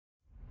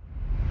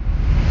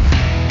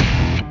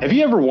Have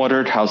you ever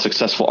wondered how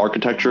successful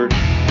architecture,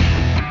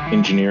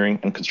 engineering,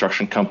 and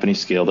construction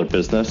companies scale their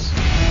business?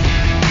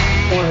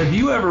 Or have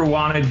you ever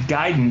wanted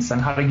guidance on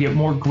how to get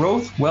more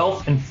growth,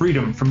 wealth, and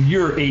freedom from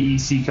your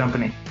AEC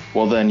company?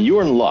 Well, then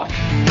you're in luck.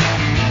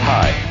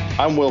 Hi,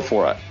 I'm Will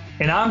Forat.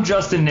 And I'm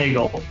Justin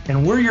Nagel,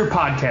 and we're your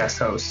podcast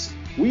hosts.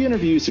 We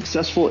interview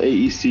successful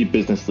AEC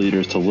business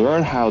leaders to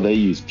learn how they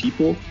use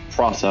people,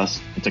 process,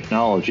 and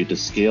technology to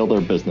scale their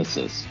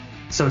businesses.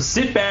 So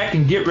sit back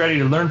and get ready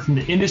to learn from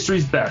the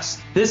industry's best.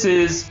 This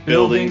is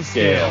Building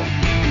Scale.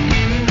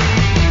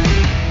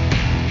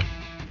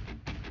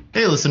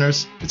 Hey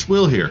listeners, it's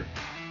Will here.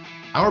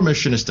 Our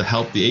mission is to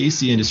help the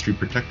AEC industry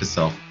protect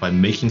itself by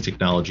making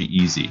technology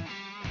easy.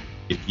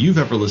 If you've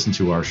ever listened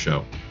to our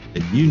show,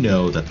 then you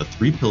know that the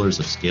three pillars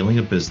of scaling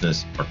a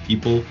business are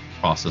people,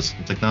 process,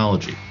 and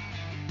technology.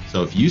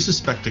 So if you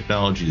suspect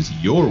technology is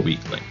your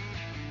weak link,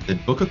 then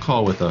book a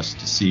call with us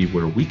to see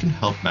where we can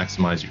help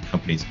maximize your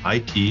company's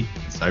IT and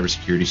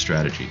cybersecurity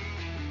strategy.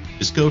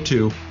 Just go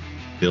to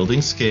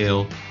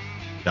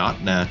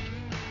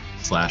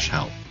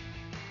buildingscale.net/help.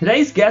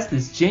 Today's guest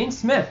is Jane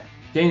Smith.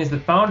 Jane is the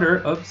founder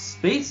of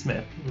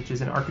Spacesmith, which is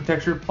an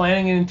architecture,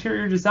 planning, and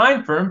interior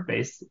design firm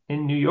based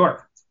in New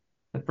York.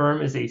 The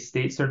firm is a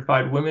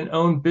state-certified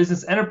women-owned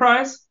business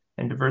enterprise,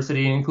 and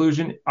diversity and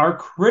inclusion are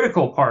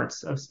critical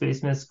parts of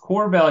Spacesmith's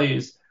core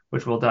values,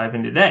 which we'll dive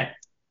into today.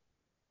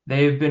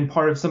 They have been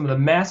part of some of the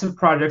massive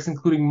projects,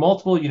 including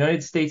multiple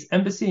United States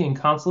Embassy and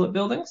consulate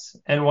buildings,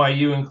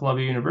 NYU and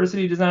Columbia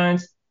University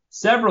designs,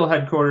 several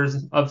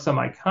headquarters of some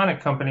iconic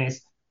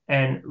companies,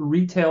 and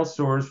retail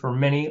stores for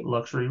many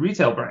luxury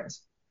retail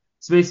brands.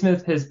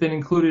 Spacesmith has been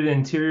included in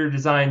Interior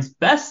Design's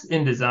Best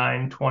in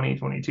Design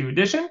 2022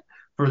 edition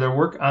for their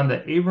work on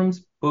the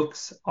Abrams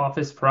Books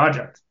office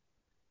project.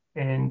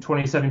 In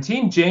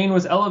 2017, Jane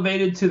was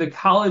elevated to the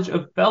College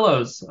of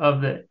Fellows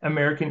of the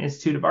American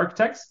Institute of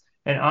Architects,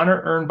 an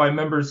honor earned by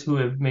members who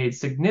have made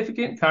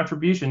significant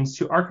contributions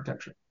to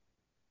architecture.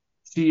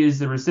 She is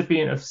the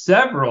recipient of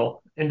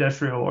several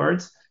industrial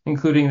awards,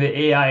 including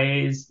the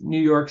AIA's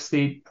New York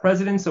State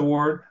President's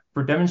Award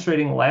for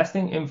demonstrating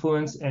lasting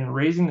influence and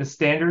raising the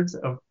standards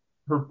of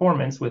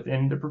performance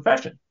within the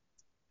profession.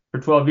 For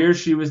 12 years,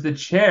 she was the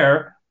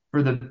chair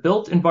for the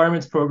Built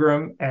Environments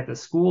program at the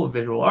School of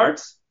Visual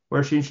Arts,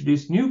 where she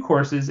introduced new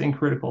courses in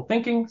critical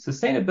thinking,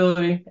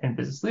 sustainability, and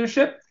business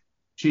leadership.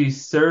 She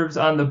serves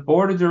on the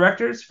board of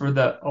directors for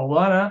the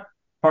Olana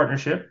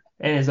Partnership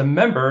and is a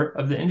member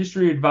of the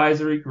industry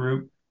advisory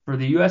group for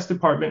the U.S.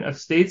 Department of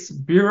State's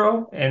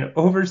Bureau and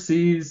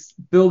oversees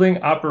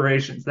building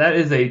operations.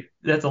 That's a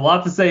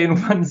lot to say in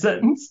one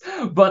sentence.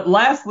 But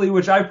lastly,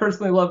 which I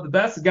personally love the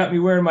best, it got me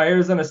wearing my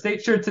Arizona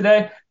State shirt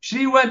today.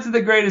 She went to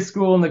the greatest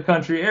school in the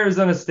country,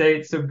 Arizona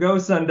State. So go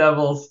Sun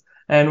Devils.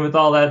 And with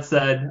all that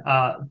said,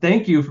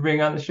 thank you for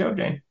being on the show,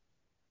 Jane.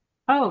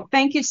 Oh,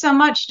 thank you so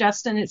much,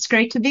 Justin. It's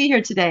great to be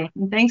here today.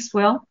 And thanks,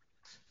 Will.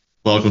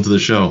 Welcome to the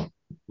show.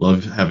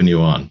 Love having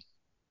you on.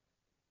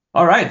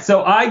 All right.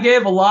 So I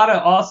gave a lot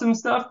of awesome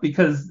stuff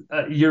because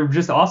you're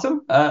just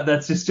awesome.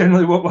 That's just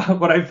generally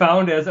what I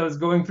found as I was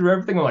going through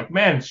everything. I'm like,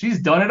 man,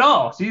 she's done it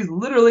all. She's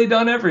literally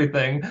done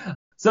everything.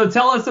 So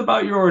tell us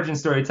about your origin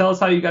story. Tell us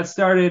how you got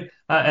started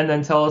and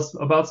then tell us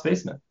about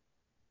Spacesmith.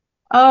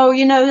 Oh,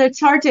 it's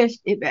hard to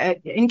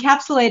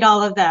encapsulate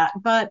all of that,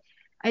 but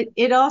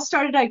it all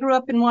started, I grew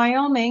up in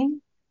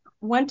Wyoming,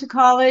 went to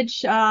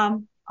college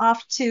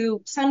off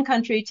to Sun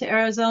Country to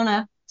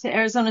Arizona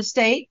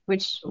State,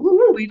 which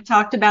we've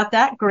talked about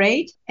that.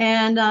 Great.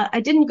 And I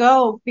didn't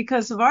go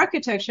because of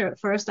architecture at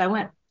first. I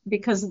went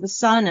because of the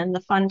sun and the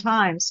fun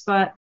times.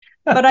 But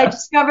I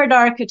discovered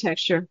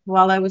architecture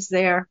while I was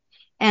there.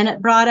 And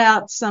it brought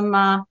out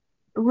some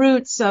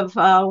roots of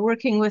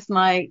working with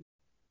my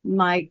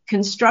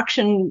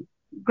construction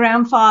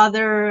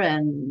grandfather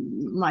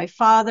and my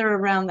father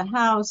around the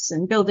house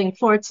and building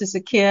forts as a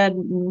kid,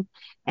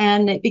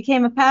 and it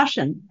became a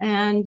passion.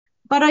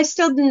 But I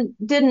still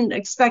didn't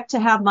expect to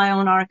have my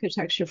own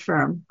architecture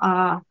firm.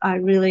 I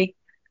really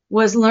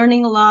was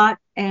learning a lot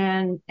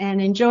and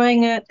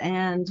enjoying it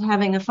and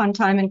having a fun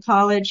time in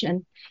college.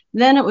 And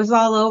then it was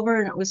all over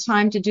and it was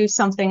time to do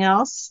something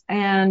else.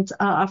 And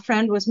a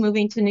friend was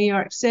moving to New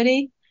York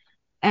City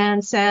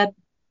and said,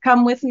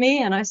 come with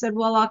me. And I said,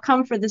 well, I'll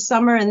come for the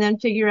summer and then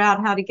figure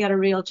out how to get a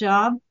real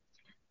job.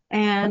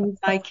 And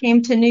I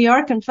came to New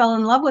York and fell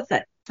in love with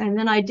it. And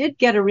then I did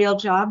get a real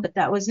job, but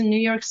that was in New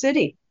York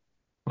City.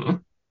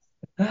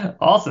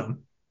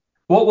 Awesome.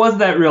 What was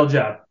that real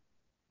job?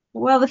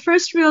 Well, the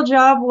first real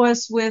job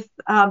was with,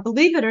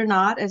 believe it or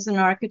not, as an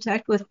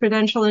architect with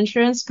Prudential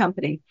Insurance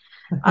Company.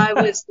 I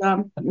was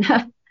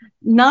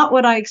not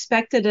what I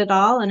expected at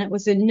all. And it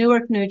was in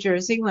Newark, New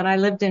Jersey, when I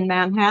lived in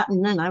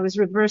Manhattan, and I was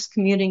reverse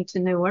commuting to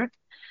Newark.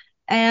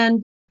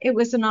 And it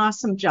was an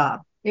awesome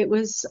job. It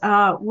was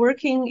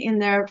working in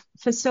their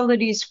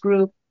facilities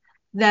group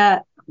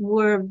that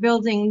were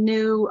building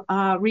new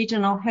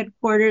regional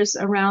headquarters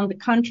around the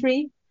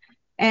country.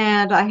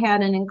 And I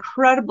had an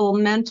incredible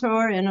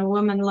mentor in a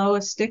woman,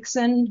 Lois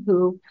Dixon,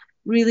 who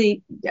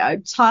really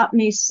taught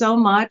me so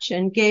much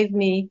and gave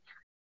me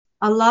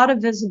a lot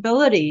of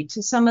visibility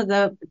to some of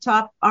the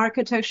top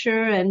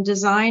architecture and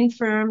design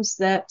firms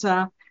that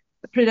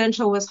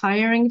Prudential was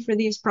hiring for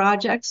these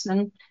projects.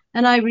 And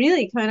I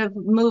really kind of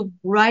moved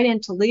right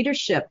into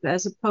leadership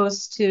as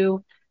opposed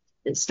to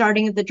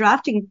starting at the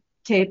drafting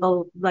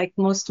table like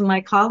most of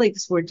my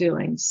colleagues were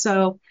doing.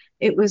 So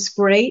it was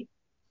great.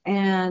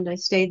 And I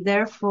stayed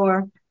there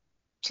for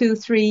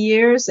 2-3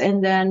 years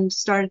and then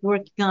started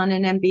working on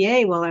an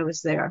MBA while I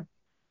was there.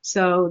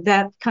 So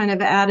that kind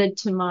of added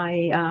to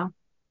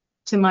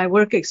my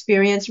work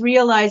experience,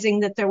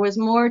 realizing that there was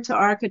more to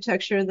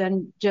architecture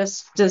than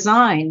just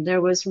design.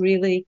 There was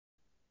really,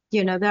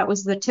 that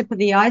was the tip of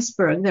the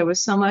iceberg. There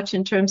was so much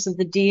in terms of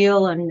the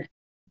deal and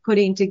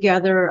putting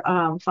together,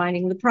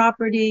 finding the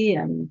property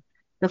and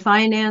the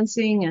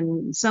financing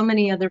and so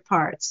many other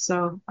parts.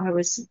 So I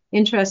was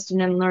interested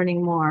in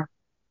learning more.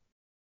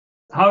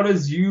 How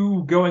does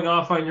you going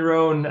off on your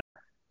own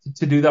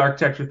to do the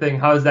architecture thing,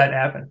 how does that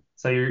happen?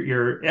 So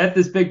you're at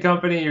this big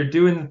company, you're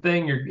doing the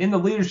thing, you're in the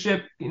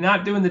leadership, you're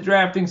not doing the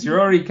drafting, so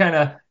you're already kind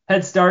of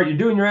head start, you're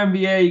doing your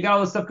MBA, you got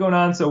all this stuff going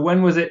on. So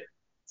when was it?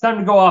 It's time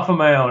to go off on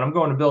my own. I'm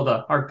going to build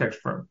an architecture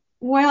firm.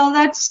 Well,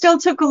 that still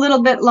took a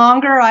little bit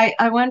longer.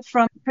 I went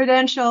from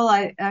Prudential,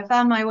 I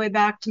found my way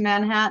back to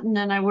Manhattan,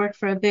 and I worked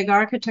for a big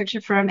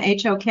architecture firm,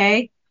 HOK.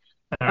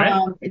 All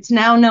right. It's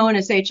now known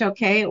as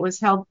HOK. It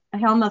was Helmuth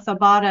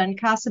Abada and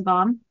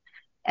Kassebaum.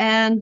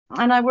 And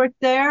I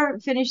worked there,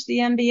 finished the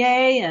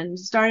MBA, and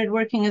started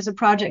working as a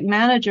project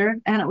manager.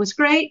 And it was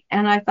great.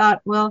 And I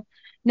thought, well,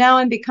 now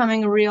I'm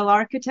becoming a real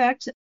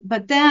architect.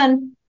 But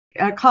then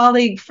a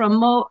colleague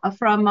from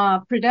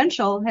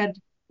Prudential had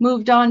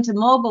moved on to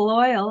Mobil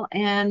Oil,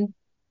 and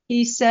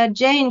he said,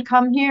 Jane,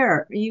 come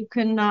here. You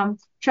can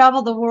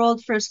travel the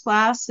world first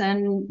class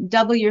and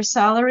double your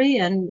salary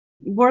and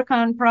work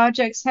on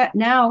projects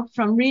now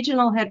from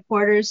regional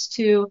headquarters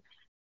to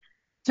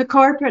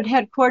corporate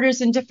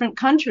headquarters in different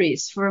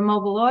countries for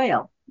Mobil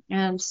Oil.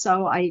 And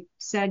so I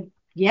said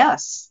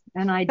yes,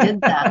 and I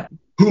did that.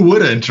 Who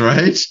wouldn't,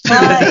 right?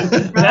 Right.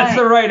 That's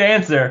the right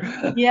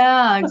answer.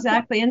 Yeah,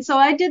 exactly. And so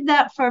I did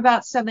that for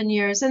about 7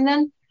 years. And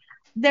then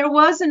there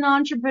was an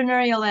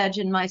entrepreneurial edge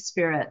in my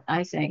spirit,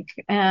 I think.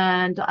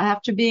 And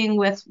after being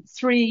with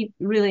 3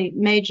 really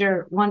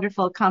major,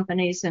 wonderful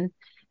companies and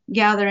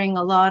gathering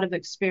a lot of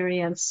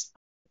experience,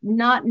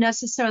 not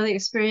necessarily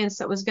experience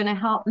that was going to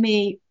help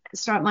me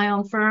start my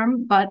own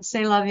firm, but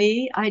c'est la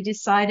vie, I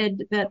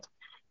decided that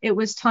it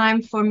was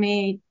time for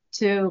me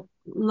to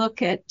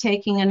look at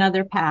taking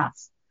another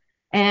path.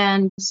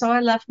 And so I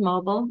left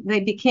Mobil. They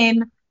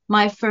became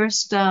my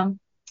first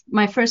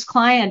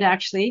client,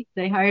 actually.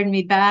 They hired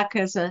me back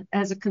as a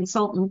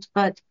consultant,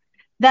 but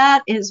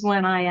that is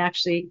when I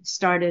actually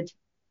started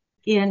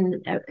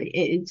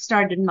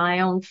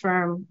my own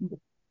firm.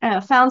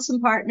 Found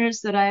some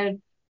partners that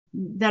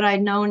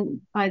I'd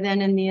known by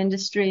then in the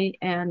industry,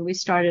 and we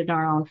started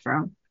our own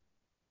firm.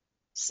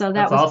 So that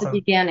That's was awesome. the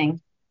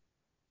beginning.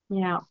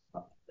 Yeah.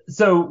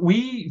 So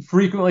we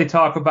frequently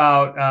talk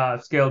about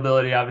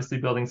scalability, obviously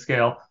building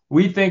scale.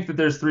 We think that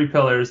there's 3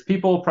 pillars: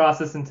 people,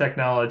 process, and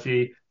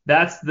technology.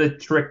 That's the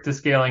trick to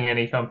scaling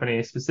any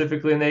company.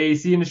 Specifically in the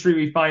AEC industry,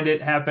 we find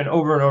it happen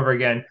over and over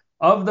again.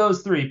 Of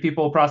those 3,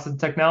 people, process, and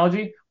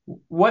technology,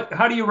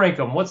 how do you rank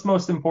them? What's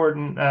most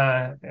important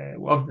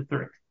of the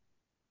 3?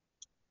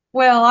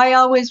 Well, I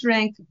always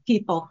rank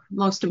people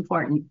most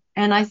important,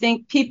 and I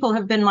think people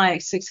have been my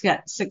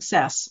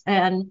success,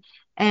 and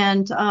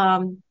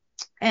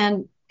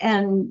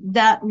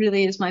that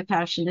really is my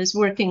passion, is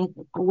working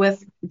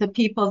with the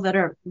people that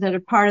are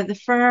part of the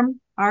firm,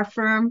 our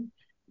firm,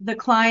 the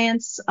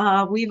clients.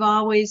 We've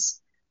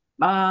always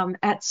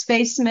at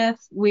Spacesmith,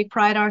 we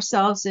pride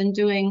ourselves in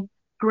doing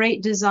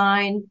great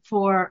design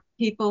for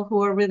people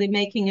who are really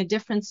making a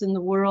difference in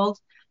the world.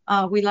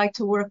 We like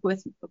to work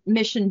with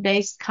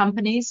mission-based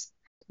companies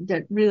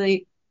that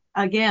really,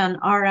 again,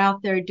 are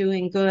out there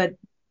doing good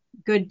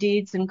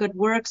deeds and good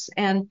works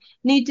and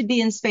need to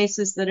be in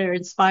spaces that are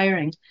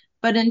inspiring.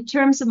 But in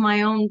terms of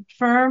my own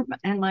firm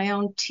and my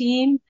own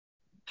team,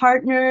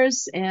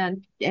 partners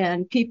and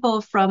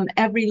people from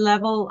every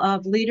level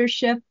of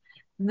leadership,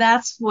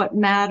 that's what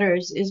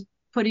matters, is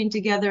putting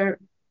together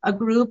a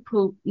group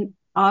who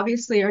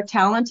obviously are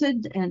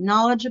talented and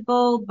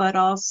knowledgeable, but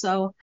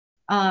also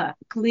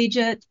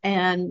collegiate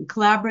and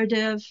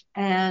collaborative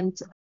and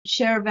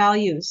share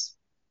values.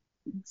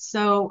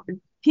 So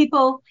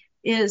people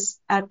is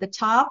at the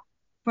top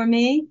for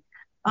me.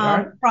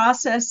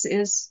 Process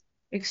is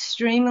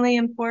extremely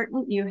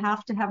important. You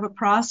have to have a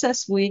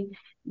process.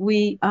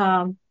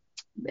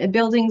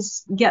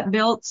 Buildings get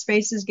built,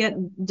 spaces get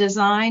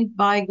designed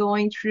by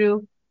going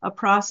through a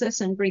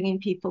process and bringing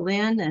people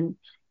in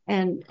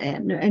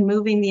and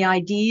moving the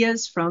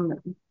ideas from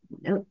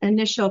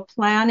initial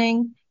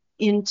planning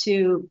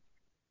into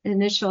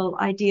initial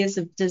ideas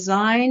of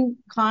design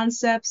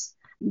concepts,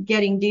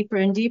 getting deeper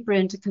and deeper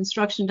into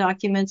construction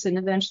documents and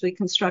eventually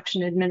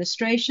construction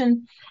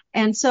administration.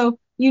 And so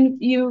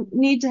you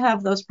need to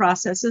have those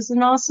processes.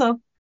 And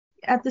also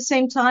at the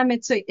same time,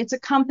 it's a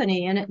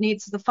company, and it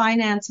needs the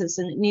finances,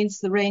 and it needs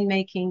the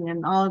rainmaking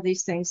and all of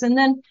these things.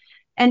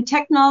 And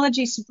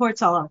technology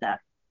supports all of that.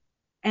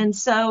 And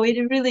so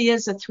it really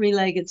is a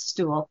three-legged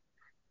stool.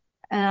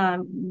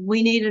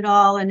 We need it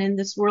all. And in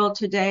this world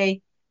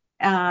today,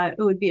 it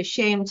would be a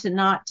shame to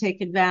not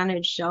take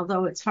advantage,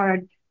 although it's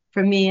hard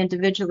for me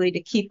individually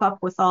to keep up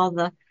with all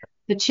the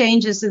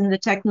changes in the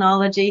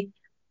technology.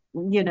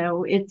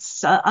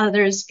 It's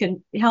others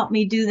can help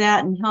me do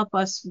that and help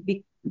us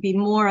be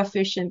more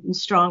efficient and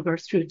stronger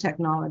through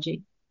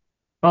technology.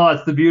 Well,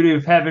 that's the beauty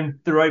of having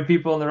the right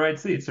people in the right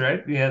seats,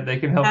 right? Yeah, they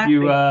can help Exactly.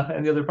 you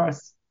in the other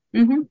process.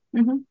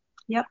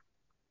 Yep.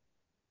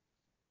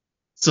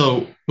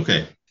 So,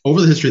 okay, over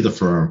the history of the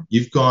firm,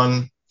 you've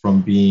gone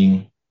from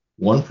being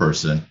one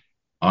person,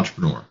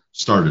 entrepreneur,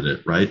 started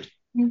it, right?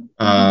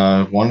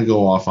 Wanted to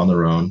go off on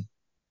their own,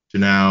 to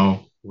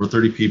now over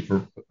 30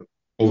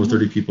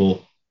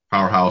 people,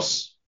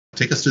 powerhouse.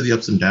 Take us through the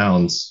ups and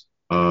downs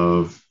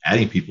of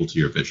adding people to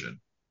your vision.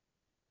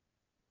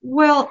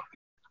 Well,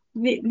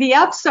 the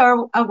ups are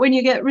when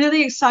you get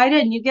really excited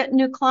and you get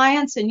new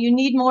clients and you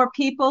need more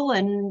people,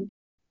 and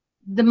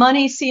the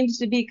money seems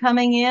to be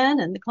coming in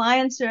and the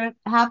clients are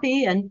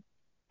happy, and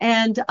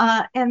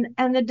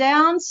the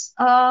downs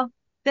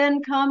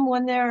then come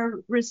when there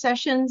are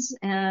recessions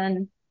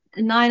and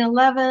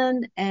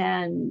 9/11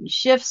 and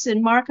shifts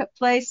in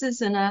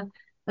marketplaces, and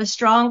a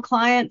strong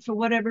client for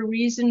whatever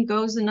reason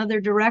goes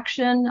another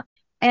direction,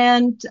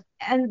 and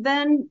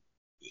then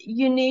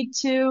you need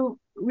to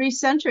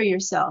recenter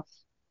yourself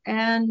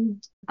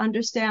and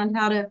understand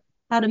how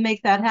to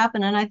make that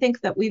happen. And I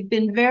think that we've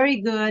been very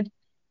good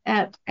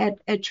at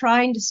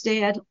trying to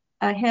stay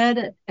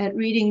ahead at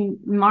reading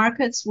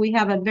markets. We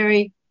have a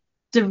very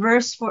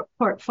diverse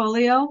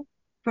portfolio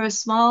for a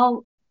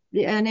small,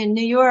 and in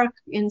New York,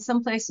 in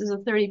some places, a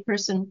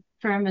 30-person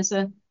firm is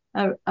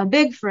a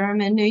big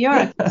firm. In New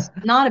York, it's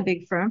not a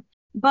big firm,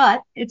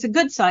 but it's a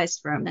good-sized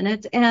firm.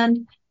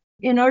 And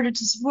in order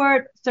to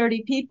support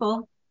 30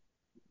 people,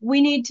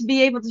 we need to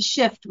be able to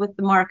shift with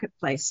the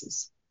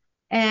marketplaces.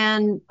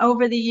 And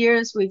over the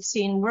years, we've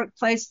seen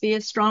workplace be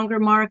a stronger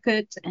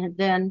market. We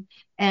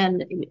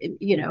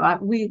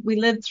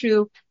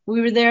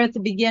were there at the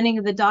beginning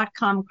of the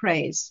dot-com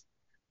craze.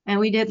 And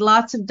we did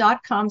lots of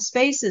dot-com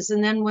spaces.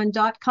 And then when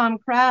dot-com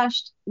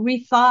crashed,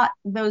 we thought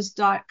those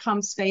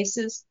dot-com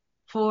spaces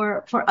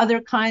for other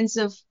kinds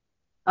of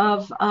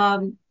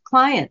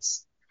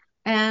clients.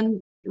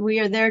 And we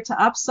are there to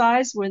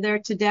upsize. We're there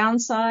to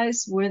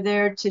downsize. We're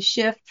there to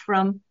shift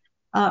from,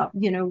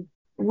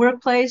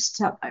 workplace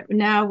to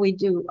now we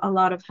do a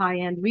lot of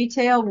high-end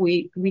retail.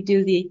 We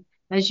do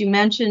as you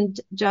mentioned,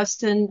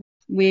 Justin,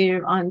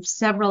 we're on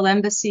several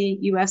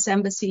U.S.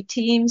 embassy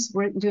teams.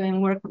 We're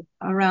doing work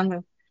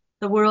around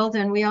the world.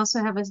 And we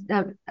also have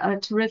a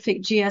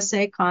terrific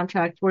GSA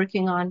contract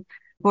working on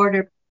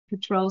border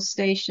patrol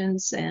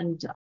stations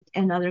and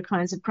other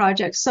kinds of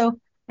projects.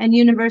 And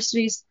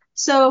universities.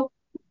 So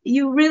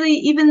you really,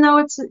 even though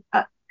it's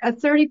a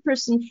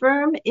 30-person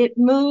firm, it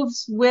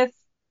moves with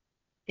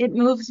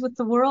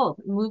the world,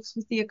 it moves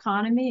with the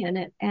economy, and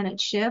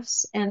it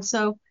shifts. And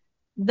so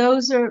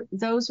those are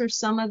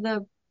some of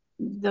the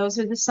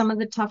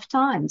tough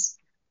times.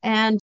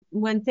 And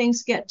when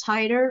things get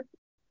tighter,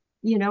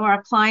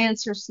 our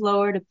clients are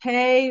slower to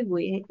pay.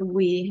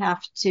 We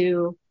have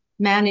to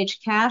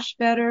manage cash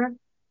better.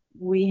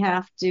 We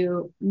have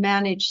to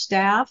manage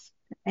staff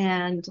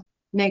and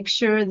make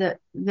sure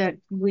that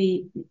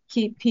we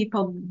keep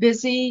people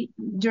busy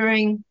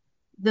during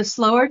the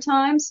slower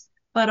times,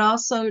 but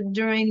also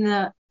during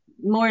the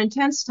more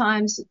intense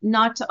times,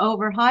 not to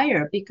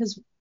overhire, because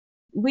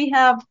we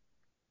have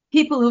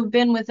people who've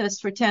been with us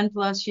for 10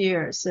 plus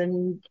years,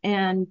 and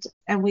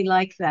we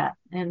like that.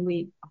 And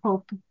we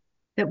hope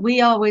that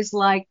we always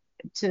like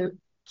to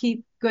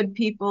keep good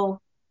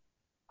people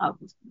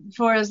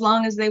for as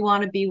long as they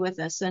want to be with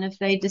us. And if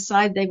they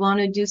decide they want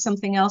to do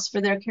something else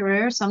for their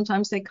career,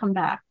 sometimes they come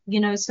back,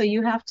 so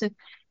you have to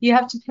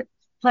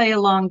play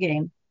a long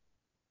game.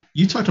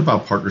 You talked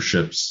about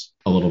partnerships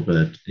a little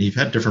bit, and you've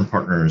had different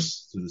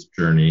partners through this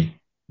journey.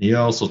 You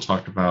also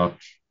talked about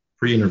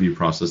pre-interview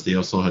process. They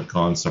also had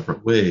gone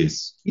separate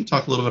ways. Can you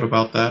talk a little bit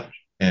about that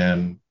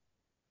and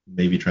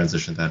maybe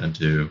transition that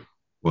into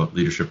what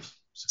leadership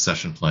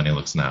succession planning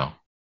looks now?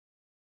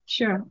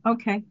 Sure.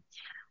 Okay.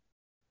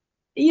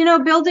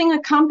 Building a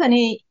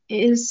company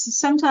is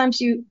sometimes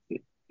you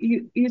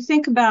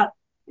think about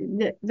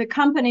the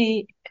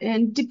company,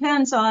 and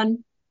depends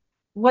on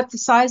what the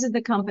size of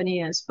the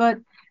company is, but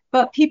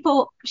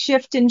people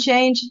shift and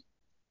change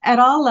at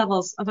all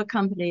levels of a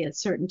company at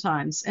certain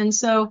times. And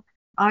so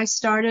I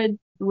started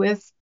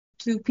with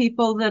two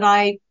people that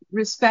I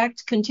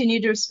continue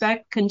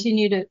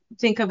to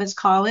think of as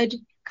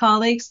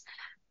colleagues.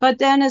 But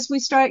then as we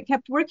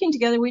kept working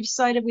together, we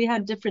decided we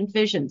had different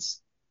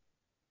visions.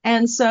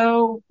 And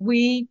so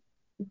we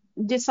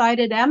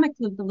decided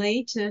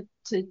amicably to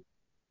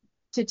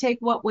take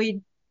what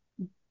we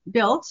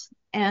built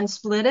and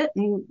split it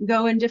and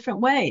go in different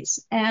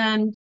ways.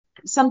 And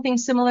something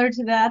similar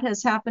to that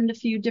has happened a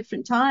few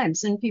different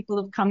times, and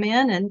people have come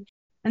in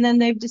and then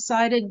they've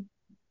decided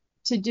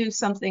to do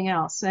something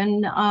else.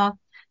 And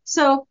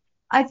so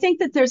I think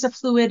that there's a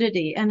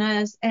fluidity, and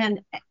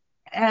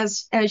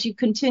as you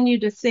continue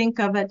to think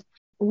of it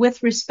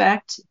with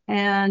respect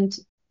and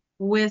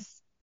with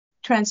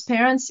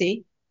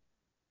transparency,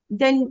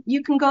 then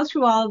you can go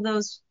through all of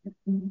those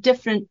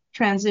different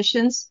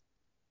transitions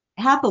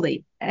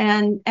happily,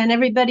 and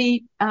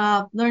everybody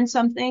learns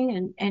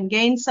something and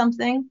gains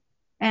something.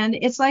 And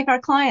it's like our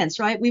clients,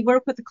 right? We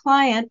work with a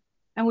client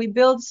and we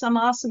build some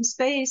awesome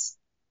space,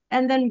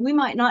 and then we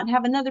might not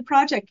have another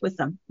project with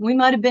them. We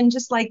might have been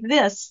just like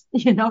this,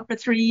 for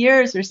 3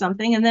 years or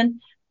something, and then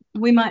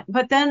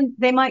but then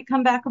they might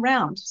come back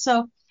around.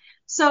 So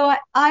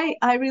I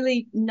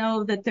really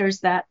know that there's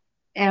that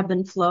ebb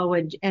and flow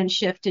and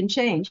shift and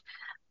change.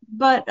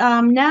 But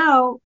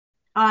now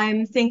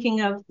I'm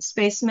thinking of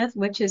Spacesmith,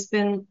 which has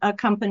been a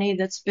company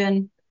that's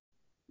been,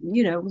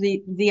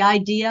 the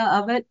idea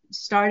of it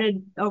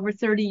started over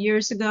 30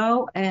 years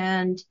ago,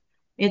 and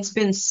it's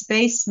been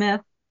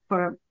Spacesmith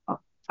for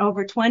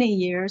over 20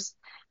 years.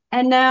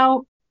 And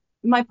now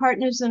my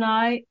partners and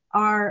I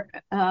are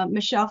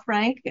Michelle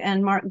Frank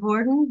and Mark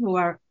Gordon, who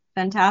are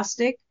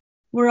fantastic.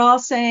 We're all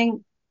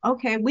saying,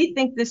 okay, we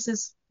think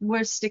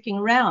we're sticking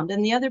around.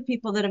 And the other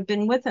people that have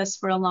been with us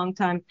for a long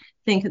time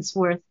think it's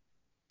worth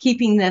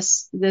keeping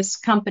this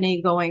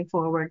company going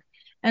forward.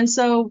 And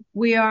so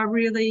we are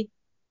really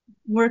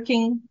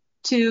working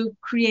to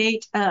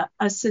create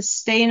a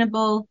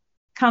sustainable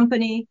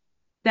company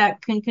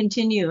that can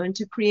continue, and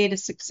to create a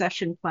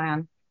succession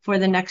plan for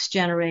the next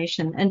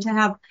generation, and to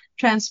have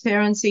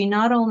transparency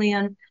not only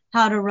on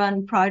how to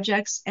run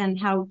projects and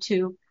how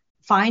to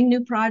find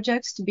new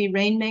projects to be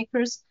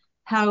rainmakers,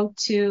 how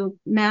to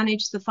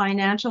manage the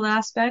financial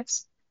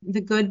aspects,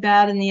 the good,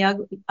 bad, and the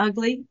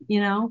ugly.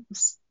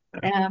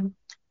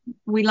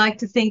 We like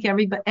to think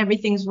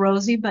everything's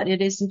rosy, but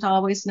it isn't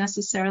always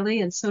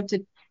necessarily. And so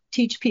to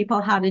teach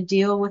people how to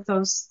deal with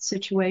those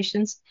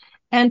situations,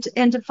 and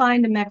to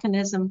find a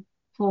mechanism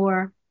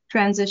for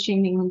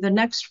transitioning the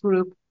next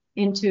group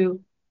into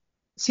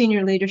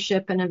senior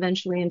leadership and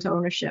eventually into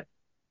ownership.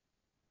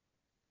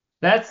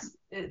 That's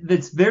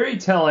very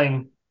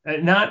telling.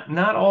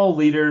 Not all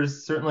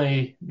leaders,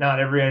 certainly not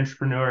every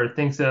entrepreneur,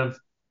 thinks of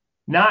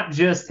not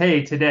just,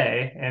 hey,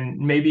 today, and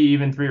maybe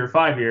even 3 or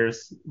 5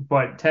 years,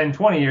 but 10,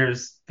 20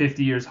 years,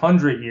 50 years,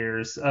 100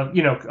 years of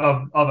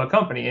a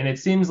company. And it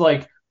seems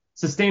like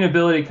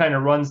sustainability kind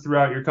of runs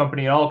throughout your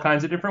company in all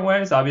kinds of different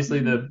ways.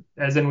 Obviously,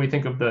 as in we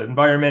think of the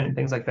environment and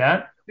things like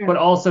that, sure, but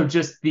also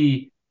just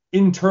the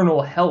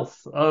internal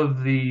health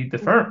of the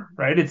firm,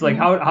 right? It's like,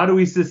 how do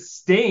we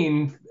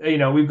sustain,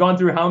 we've gone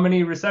through how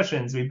many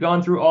recessions, we've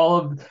gone through all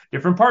of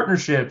different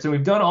partnerships, and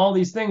we've done all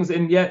these things,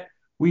 and yet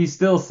we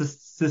still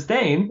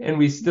sustain, and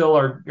we still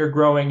are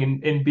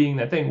growing and being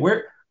that thing.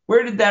 Where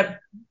did that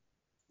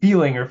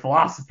feeling or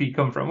philosophy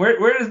come from?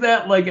 Where does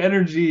that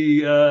energy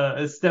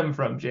stem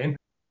from, Jane?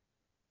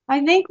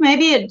 I think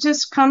maybe it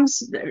just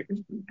comes,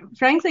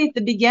 frankly, at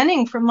the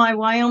beginning, from my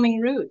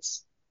Wyoming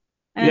roots.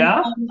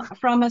 And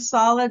from a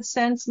solid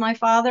sense, my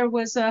father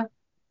was a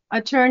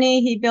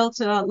attorney. He built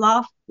a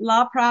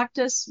law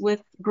practice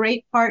with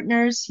great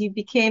partners. He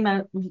became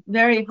a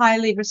very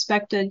highly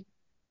respected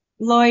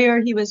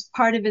lawyer. He was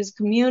part of his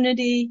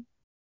community.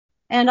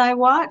 And I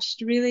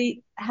watched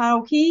really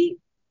how he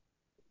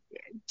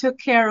took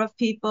care of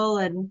people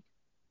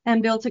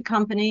and built a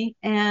company.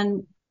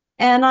 And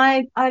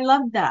I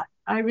loved that.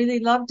 I really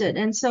loved it.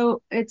 And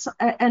so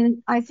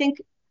and I think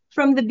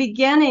from the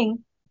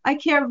beginning, I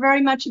care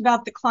very much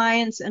about the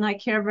clients, and I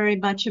care very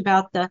much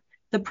about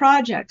the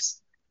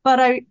projects, but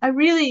I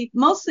really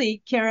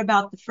mostly care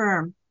about the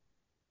firm,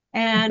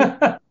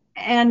 and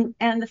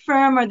and the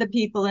firm are the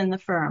people in the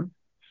firm.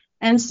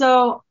 And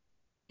so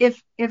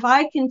if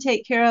I can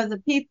take care of the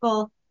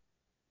people,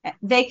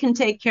 they can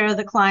take care of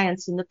the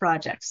clients and the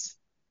projects.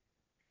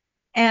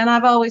 And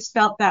I've always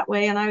felt that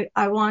way, and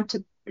I want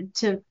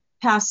to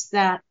pass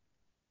that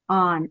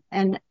on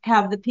and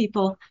have the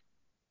people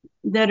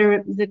that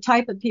are the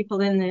type of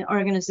people in the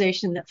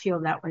organization that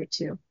feel that way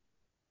too.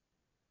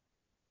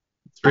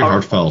 It's very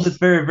heartfelt. It's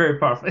very, very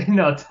powerful.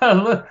 It's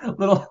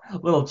a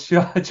little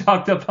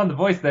chalked up on the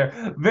voice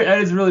there. That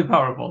is really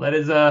powerful. That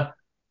is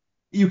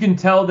you can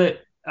tell that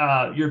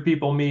your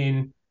people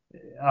mean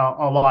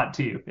a lot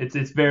to you.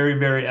 It's very,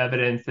 very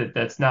evident that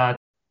that's not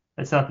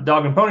the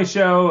dog and pony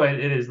show.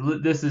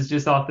 This is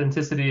just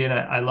authenticity, and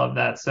I love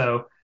that.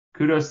 So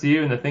kudos to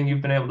you and the thing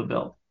you've been able to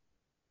build.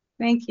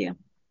 Thank you.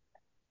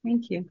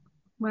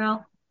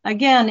 Well,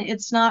 again,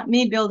 it's not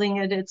me building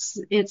it;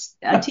 it's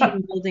a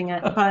team building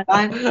it. But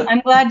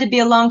I'm glad to be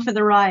along for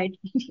the ride.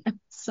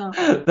 So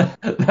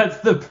that's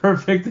the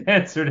perfect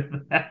answer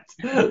to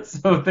that.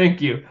 So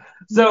thank you.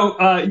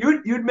 So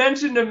you'd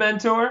mentioned a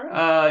mentor,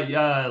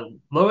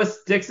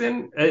 Lois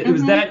Dixon.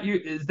 Was that you?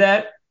 Is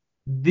that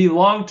the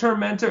long-term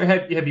mentor?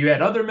 Have you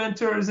had other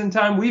mentors in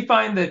time? We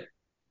find that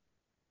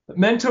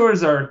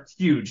Mentors are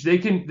huge. They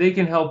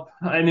can help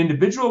an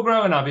individual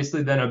grow, and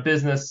obviously then a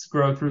business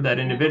grow through that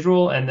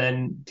individual, and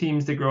then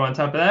teams to grow on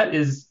top of that.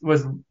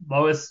 Was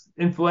Lois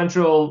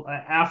influential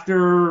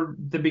after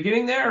the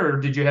beginning there, or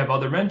did you have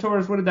other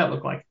mentors? What did that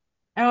look like?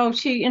 Oh,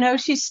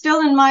 she's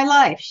still in my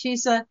life. She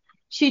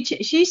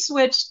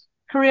switched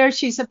careers.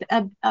 She's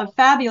a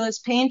fabulous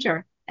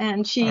painter,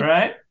 and All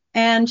right.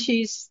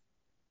 she's,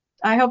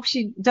 I hope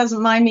she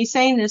doesn't mind me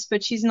saying this,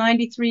 but she's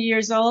 93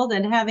 years old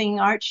and having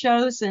art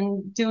shows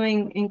and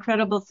doing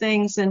incredible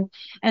things. And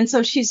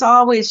so she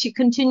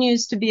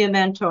continues to be a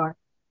mentor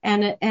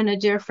and a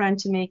dear friend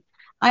to me.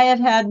 I have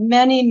had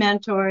many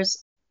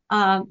mentors,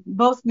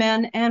 both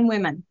men and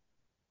women.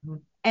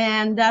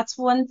 And that's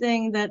one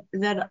thing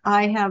that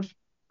I have,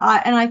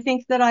 and I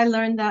think that I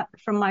learned that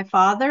from my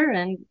father,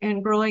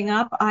 and growing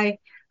up, I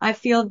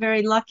feel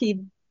very lucky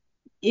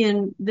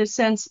in the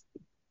sense,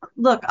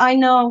 look, I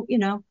know,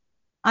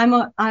 I'm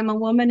a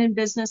woman in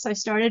business. I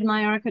started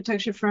my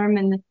architecture firm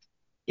in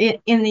the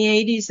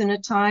 80s, in a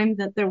time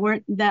that there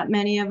weren't that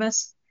many of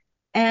us.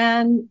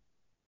 And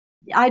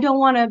I don't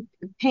want to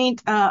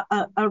paint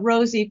a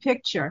rosy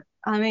picture.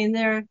 I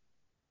mean,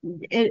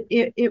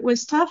 it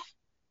was tough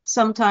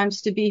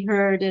sometimes to be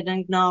heard and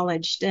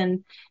acknowledged.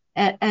 And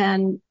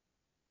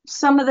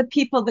some of the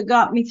people that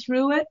got me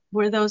through it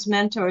were those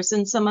mentors,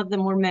 and some of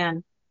them were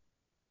men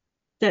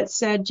that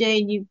said,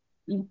 Jane,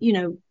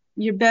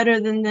 you're better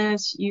than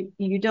this.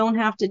 You don't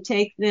have to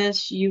take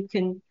this. You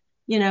can,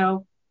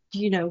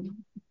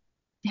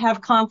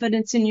 have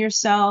confidence in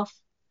yourself.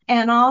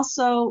 And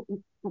also,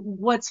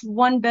 what's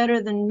one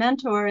better than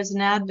mentor is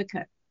an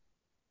advocate.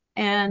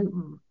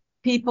 And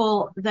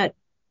people that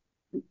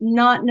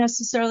not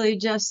necessarily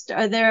just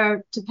are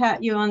there to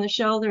pat you on the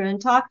shoulder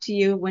and talk to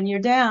you when you're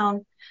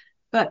down,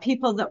 but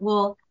people that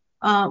will,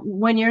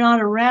 when you're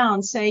not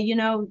around, say,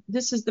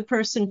 this is the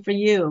person for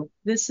you.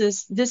 This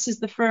is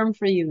the firm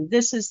for you.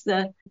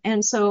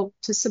 And so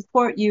to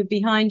support you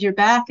behind your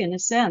back, in a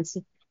sense,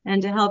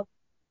 and to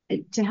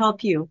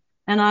help you.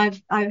 And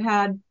I've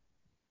had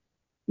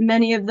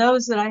many of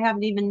those that I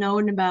haven't even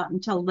known about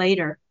until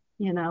later,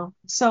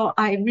 So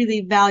I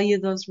really value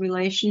that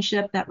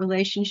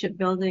relationship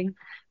building.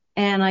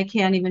 And I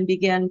can't even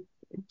begin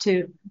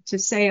to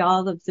say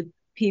all of the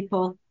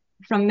people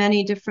from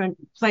many different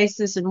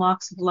places and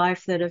walks of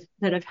life that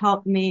have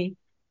helped me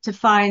to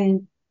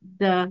find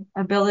the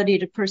ability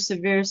to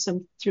persevere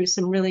through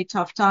some really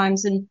tough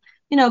times. And,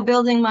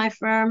 building my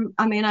firm,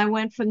 I mean, I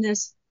went from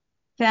this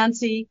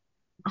fancy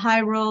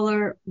high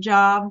roller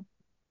job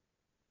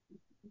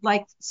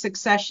like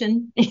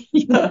Succession.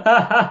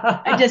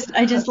 I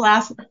just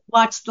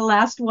watched the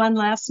last one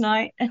last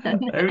night.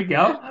 There we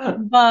go.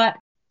 But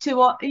to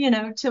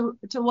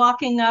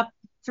walking up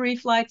 3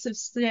 flights of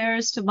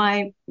stairs to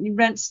my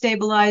rent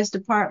stabilized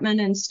apartment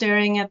and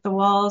staring at the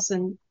walls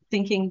and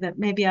thinking that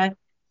maybe I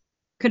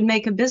could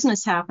make a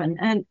business happen.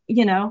 And,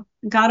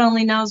 God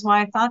only knows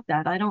why I thought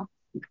that. I don't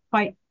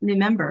quite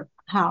remember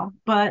how,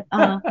 but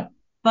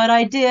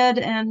I did.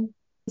 And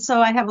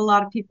so I have a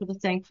lot of people to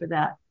thank for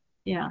that.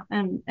 Yeah.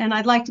 And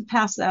I'd like to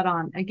pass that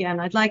on again.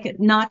 I'd like it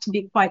not to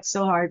be quite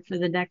so hard for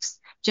the next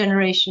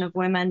generation of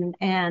women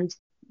and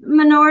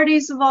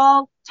minorities of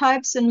all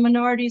types. And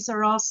minorities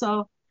are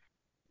also,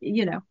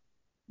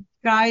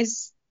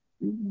 guys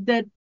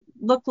that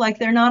look like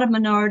they're not a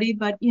minority,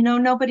 but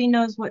nobody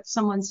knows what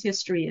someone's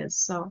history is.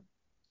 So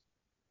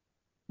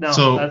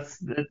that's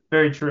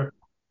very true.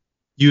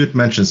 You had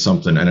mentioned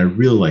something and I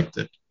really liked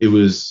it. It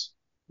was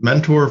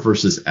mentor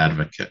versus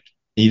advocate.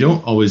 And you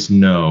don't always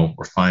know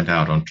or find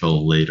out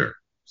until later.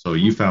 So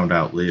you found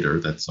out later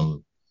that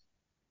some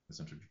of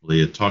the people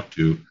you had talked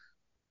to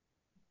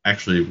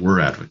actually were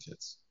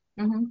advocates.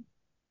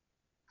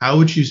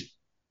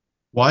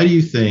 Why do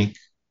you think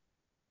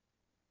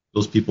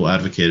those people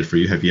advocated for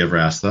you? Have you ever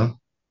asked them?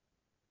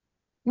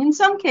 In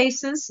some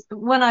cases,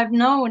 when I've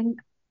known,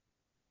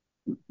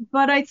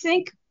 but I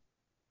think,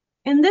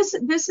 and this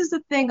is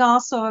the thing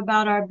also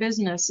about our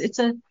business.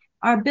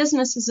 Our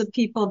business is a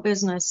people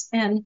business,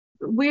 and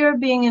we're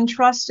being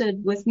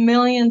entrusted with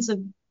millions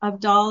of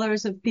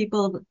dollars of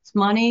people's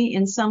money.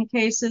 In some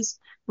cases,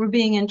 we're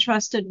being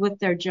entrusted with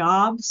their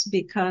jobs,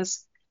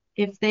 because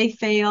if they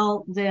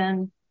fail,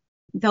 then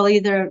they'll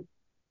either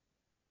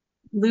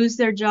lose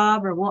their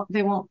job, or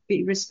they won't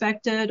be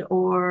respected,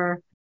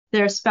 or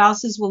their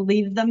spouses will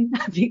leave them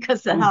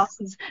because the house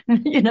is,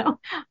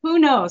 who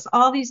knows,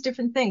 all these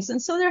different things.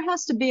 And so there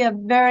has to be a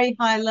very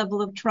high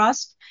level of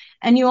trust.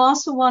 And you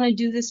also want to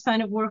do this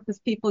kind of work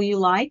with people you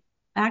like,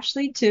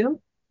 actually, too.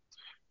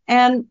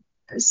 And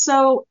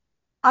so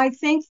I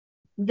think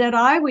that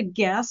I would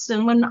guess,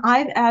 and when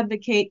I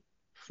advocate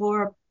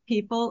for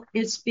people,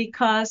 it's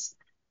because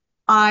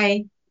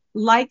I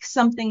like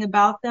something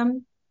about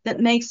them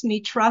that makes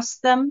me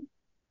trust them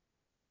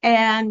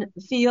and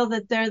feel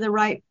that they're the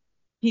right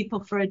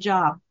people for a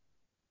job.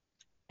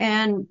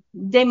 And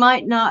they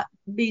might not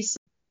be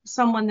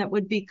someone that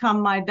would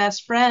become my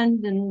best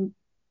friend, and,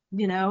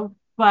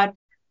 but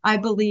I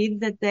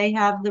believe that they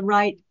have the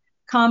right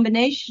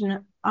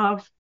combination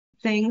of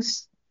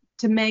things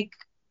to make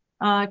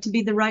to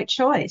be the right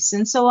choice.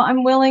 And so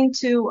I'm willing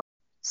to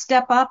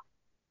step up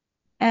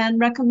and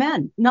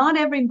recommend. Not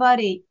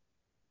everybody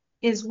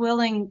is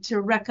willing to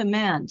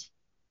recommend,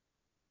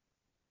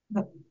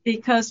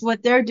 because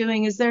what they're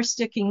doing is they're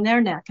sticking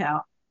their neck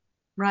out,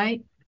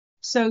 right?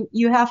 So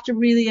you have to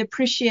really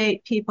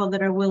appreciate people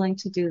that are willing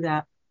to do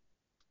that.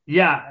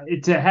 Yeah,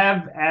 to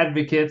have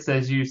advocates,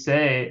 as you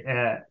say,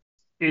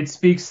 it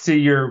speaks to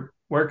your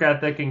work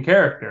ethic and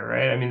character,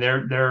 right? I mean,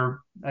 they're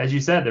as you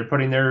said, they're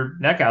putting their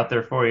neck out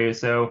there for you,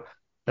 so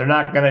they're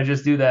not gonna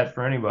just do that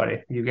for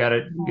anybody. You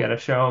gotta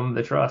show them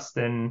the trust,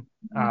 and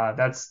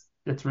that's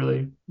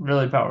really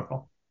really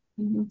powerful.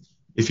 Mm-hmm.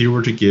 If you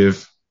were to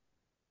give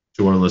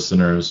to our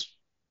listeners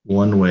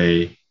one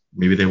way,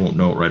 maybe they won't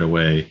know it right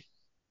away,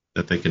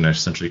 that they can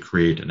essentially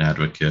create an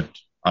advocate,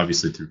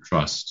 obviously through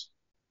trust,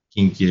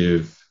 can you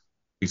give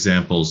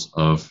examples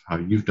of how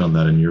you've done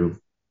that in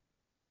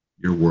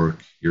your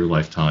work, your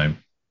lifetime,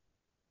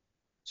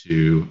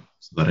 so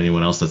that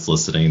anyone else that's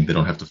listening, they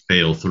don't have to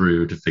fail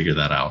through to figure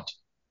that out?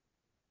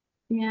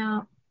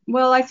 Yeah.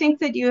 Well, I think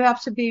that you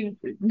have to be,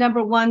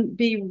 number one,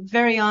 be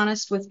very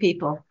honest with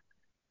people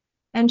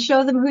and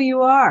show them who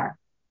you are.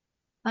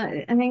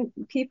 I think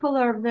people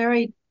are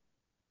very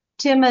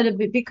timid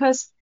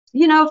because,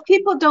 if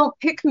people don't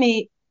pick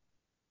me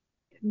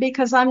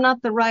because I'm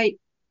not the right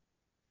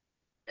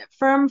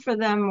firm for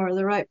them or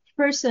the right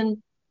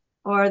person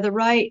or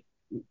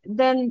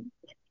then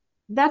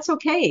that's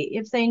okay.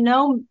 If they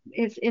know,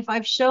 if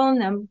I've shown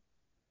them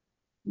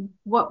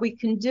what we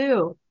can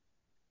do.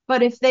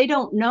 But if they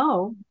don't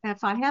know,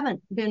 if I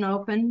haven't been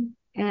open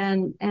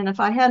and if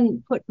I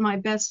hadn't put my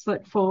best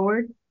foot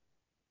forward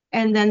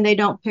and then they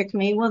don't pick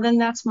me, well, then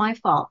that's my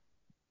fault.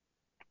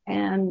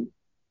 And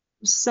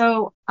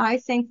so I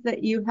think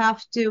that you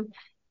have to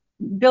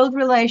build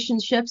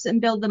relationships and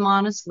build them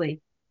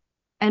honestly.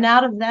 And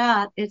out of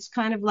that, it's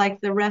kind of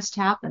like the rest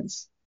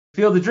happens.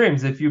 Field of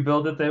dreams. If you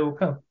build it, they will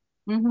come.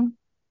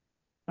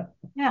 Mm-hmm.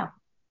 Yeah.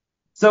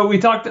 So we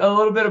talked a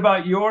little bit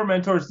about your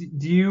mentors.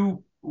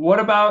 What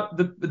about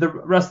the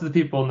rest of the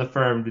people in the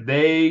firm? Do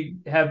they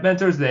have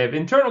mentors? Do they have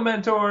internal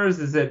mentors?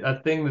 Is it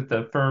a thing that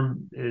the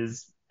firm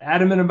is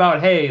adamant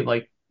about? Hey,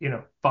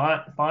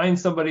 find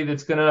somebody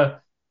that's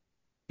gonna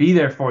be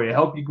there for you,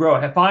 help you grow.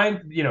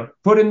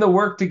 Put in the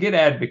work to get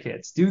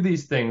advocates. Do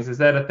these things. Is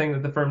that a thing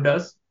that the firm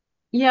does?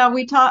 Yeah,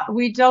 we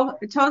don't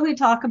totally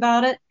talk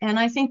about it. And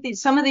I think that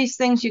some of these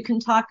things you can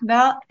talk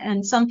about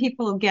and some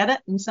people will get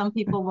it and some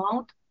people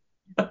won't.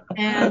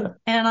 And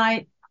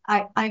I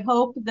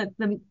hope that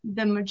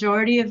the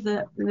majority of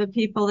the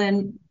people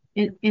in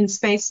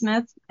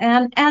Spacesmith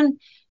and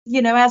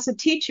as a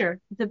teacher,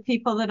 the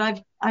people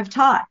that I've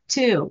taught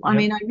too. I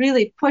mean, I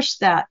really pushed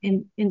that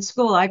in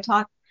school. I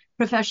taught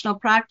professional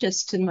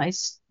practice to my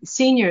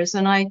seniors,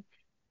 and I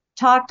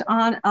talked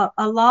on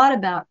a lot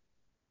about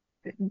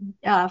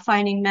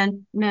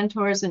finding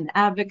mentors and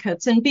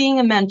advocates and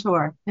being a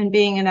mentor and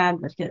being an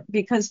advocate,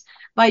 because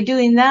by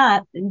doing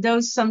that,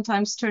 those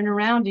sometimes turn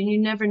around and you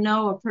never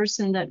know, a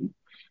person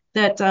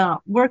that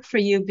worked for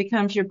you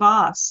becomes your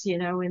boss,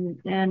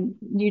 and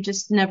you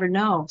just never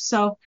know.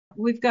 So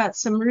we've got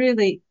some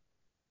really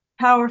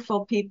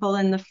powerful people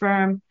in the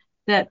firm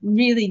that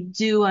really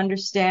do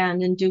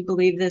understand and do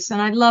believe this. And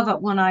I love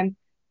it when I'm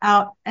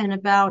out and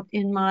about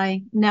in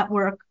my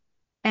network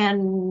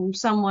and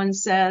someone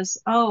says,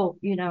 oh,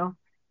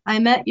 I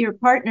met your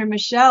partner,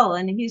 Michelle,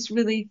 and he's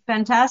really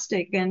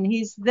fantastic. And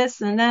he's this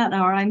and that.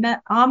 Or I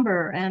met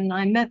Amber and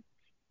I met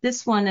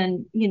this one.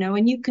 And,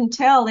 and you can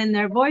tell in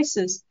their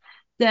voices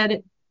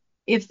that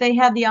if they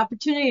had the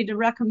opportunity to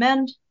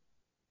recommend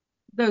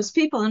those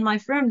people in my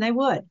firm, they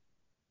would.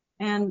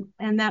 And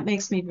that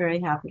makes me very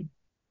happy.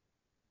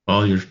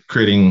 Well,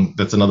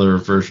 that's another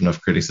version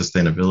of creating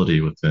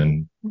sustainability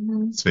within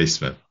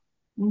Spacesmith.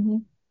 Mm-hmm.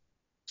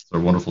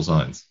 They're wonderful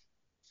signs.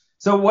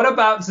 So what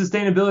about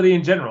sustainability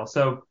in general?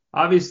 So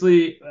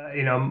obviously,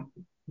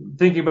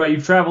 thinking about,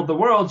 you've traveled the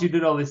world, you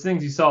did all these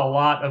things, you saw a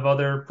lot of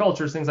other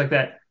cultures, things like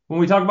that. When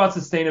we talk about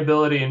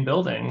sustainability in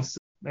buildings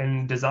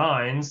and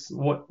designs,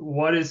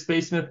 what is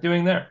Spacesmith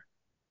doing there?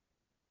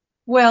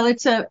 Well,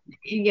 it's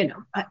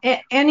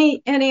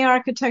any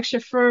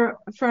architecture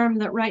firm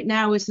that right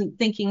now isn't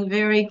thinking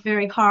very,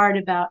 very hard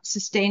about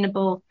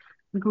sustainable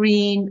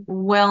green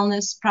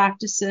wellness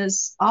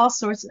practices, all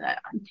sorts.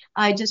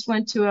 I just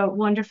went to a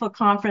wonderful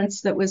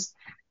conference that was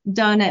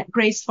done at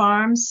Grace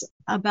Farms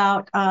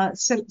about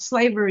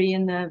slavery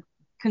in the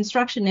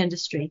construction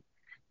industry,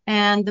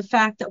 and the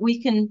fact that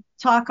we can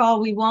talk all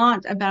we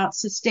want about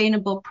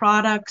sustainable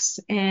products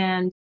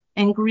and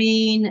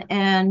green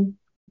and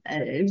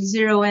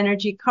zero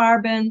energy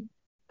carbon,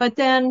 but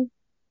then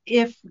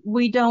if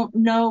we don't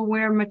know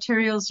where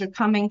materials are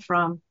coming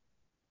from,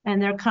 and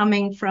they're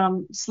coming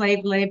from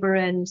slave labor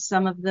in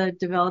some of the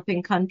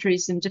developing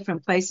countries in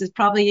different places,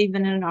 probably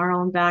even in our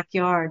own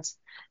backyards,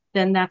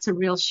 then that's a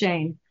real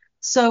shame.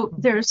 So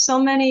there are so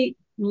many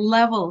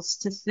levels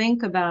to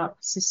think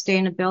about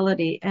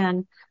sustainability.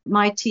 And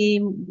my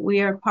team, we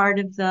are part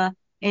of the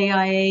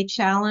AIA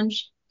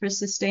Challenge for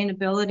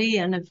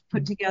Sustainability and have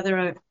put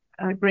together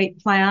a great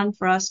plan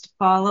for us to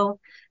follow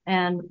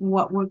and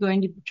what we're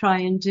going to try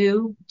and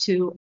do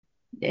to.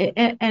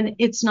 And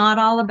it's not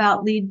all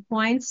about lead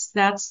points.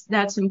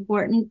 That's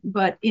important,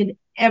 but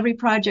every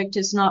project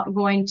is not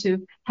going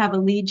to have a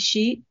lead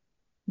sheet.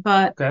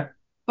 But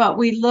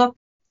we look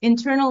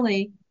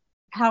internally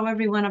how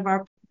every one of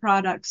our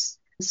products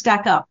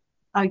stack up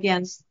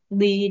against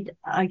lead,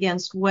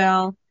 against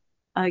well,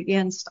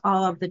 against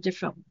all of the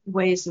different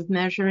ways of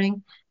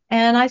measuring.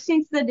 And I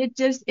think that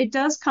it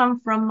does come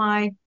from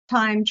my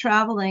time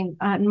traveling.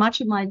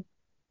 Much of my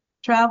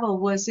travel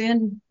was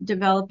in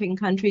developing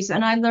countries,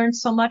 and I learned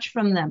so much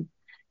from them.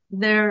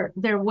 Their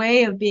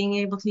way of being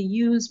able to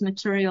use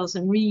materials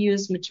and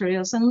reuse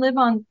materials and live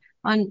on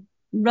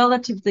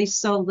relatively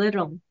so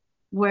little,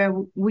 where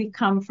we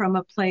come from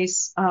a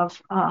place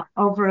of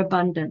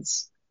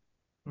overabundance.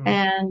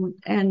 And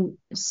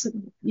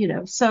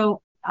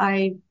so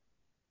I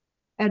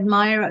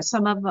admire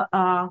some of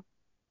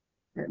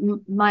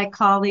my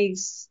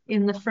colleagues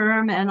in the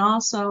firm, and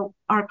also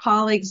our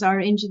colleagues,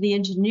 the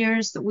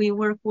engineers that we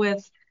work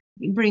with,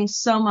 bring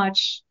so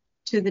much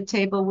to the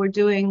table. We're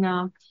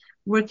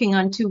working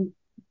on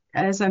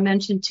as I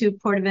mentioned, two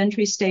port of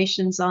entry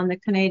stations on the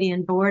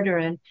Canadian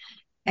border,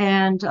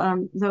 and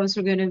those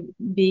are going to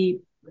be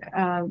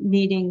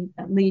meeting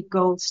LEED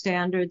Gold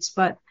standards,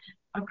 but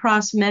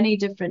across many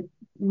different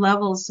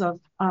levels of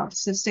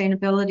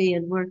sustainability.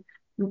 And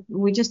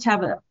we just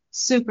have a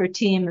super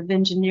team of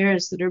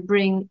engineers that are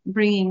bringing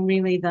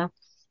really the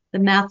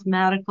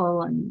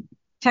mathematical and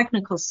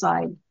technical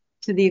side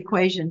to the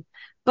equation.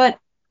 But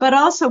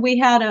also we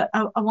had a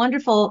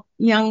wonderful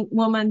young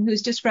woman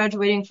who's just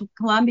graduating from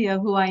Columbia,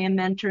 who I am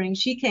mentoring.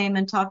 She came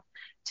and talked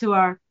to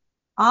our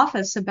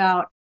office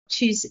about,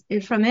 she's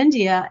from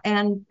India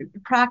and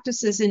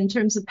practices in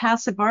terms of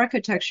passive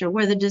architecture,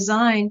 where the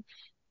design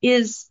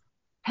is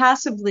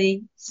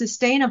passively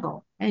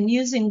sustainable and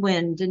using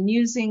wind and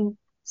using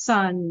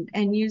sun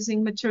and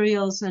using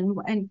materials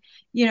and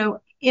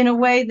in a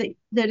way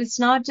that it's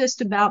not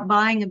just about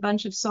buying a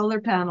bunch of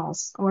solar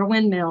panels or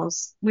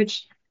windmills,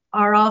 which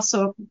are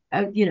also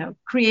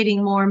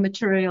creating more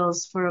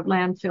materials for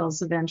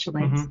landfills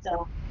eventually.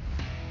 So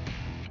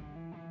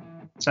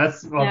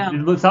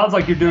it sounds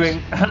like you're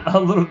doing a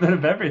little bit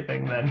of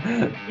everything then.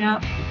 Yeah.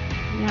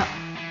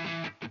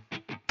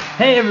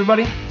 Hey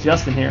everybody,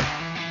 Justin here.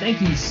 Thank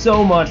you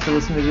so much for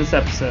listening to this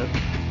episode.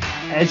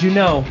 As you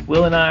know,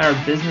 Will and I are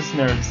business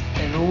nerds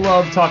and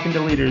love talking to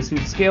leaders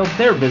who've scaled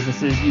their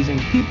businesses using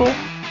people,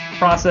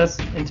 process,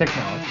 and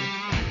technology.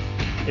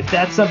 If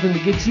that's something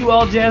that gets you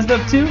all jazzed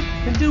up too,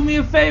 then do me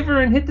a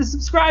favor and hit the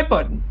subscribe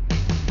button.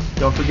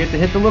 Don't forget to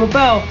hit the little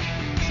bell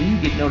so you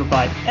get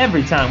notified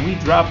every time we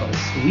drop a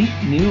sweet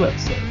new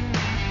episode.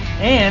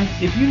 And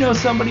if you know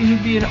somebody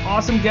who'd be an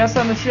awesome guest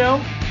on the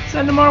show,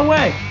 send them our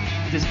way.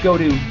 Just go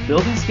to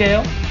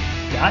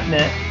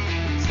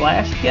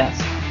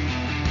buildingscale.net/guest.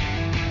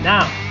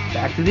 Now,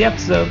 back to the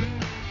episode.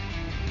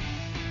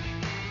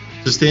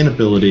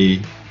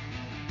 Sustainability,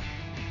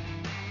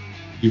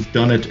 you've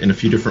done it in a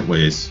few different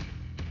ways,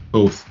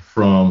 both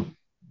from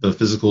the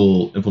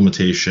physical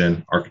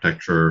implementation,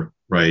 architecture,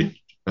 right,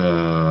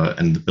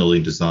 and the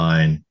building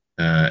design,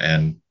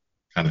 and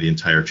kind of the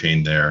entire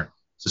chain there,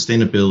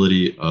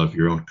 sustainability of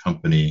your own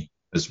company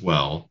as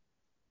well,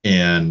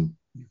 and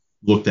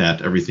looked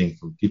at everything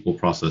from people,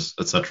 process,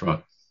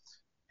 etc.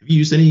 Have you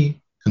used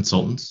any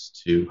consultants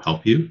to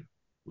help you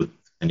with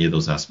any of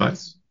those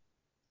aspects?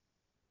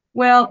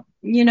 Well,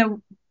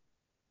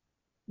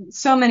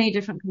 so many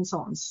different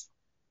consultants.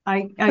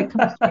 I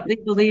completely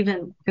believe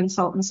in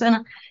consultants,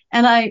 and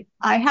I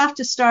have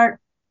to start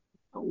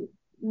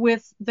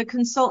with the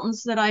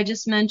consultants that I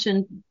just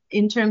mentioned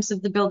in terms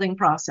of the building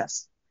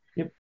process.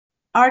 Yep.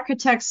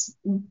 Architects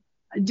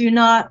do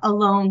not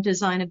alone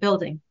design a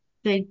building.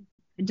 They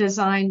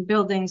design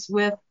buildings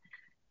with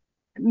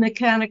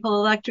mechanical,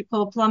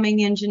 electrical,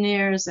 plumbing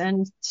engineers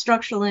and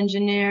structural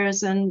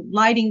engineers and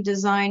lighting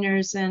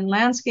designers and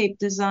landscape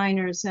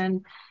designers,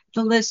 and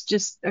the list,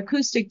 just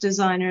acoustic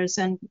designers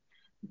and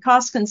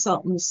cost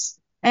consultants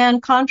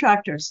and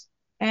contractors.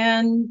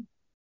 And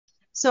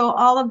so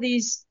all of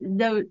these,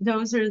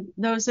 those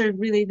are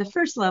really the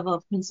first level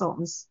of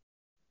consultants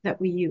that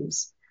we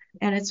use.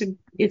 And it's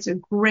a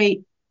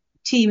great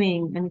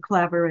teaming and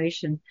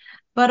collaboration.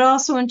 But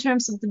also in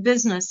terms of the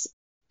business,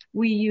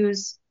 we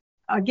use,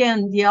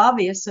 again, the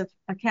obvious of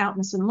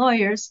accountants and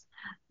lawyers,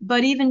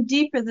 but even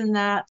deeper than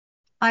that,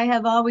 I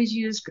have always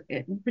used,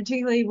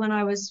 particularly when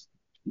I was,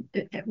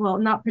 well,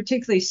 not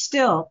particularly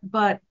still,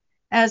 but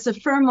as a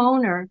firm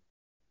owner,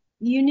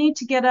 you need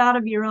to get out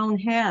of your own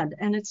head.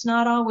 And it's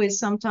not always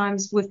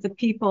sometimes with the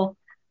people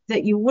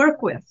that you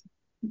work with,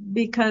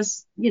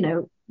 because,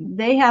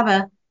 they have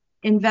a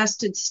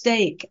invested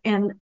stake.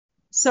 And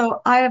so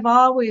I have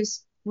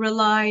always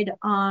relied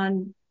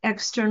on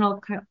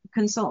external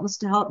consultants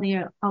to help me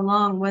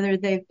along, whether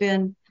they've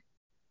been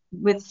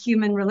with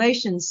human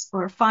relations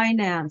or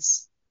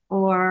finance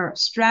or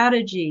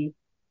strategy.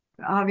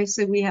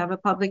 Obviously, we have a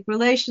public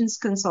relations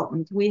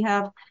consultant. We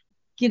have,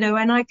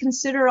 and I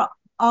consider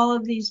all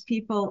of these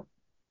people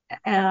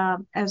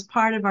as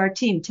part of our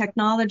team,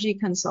 technology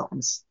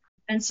consultants.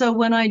 And so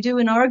when I do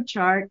an org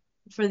chart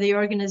for the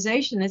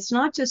organization, it's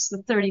not just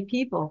the 30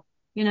 people.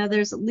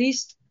 There's at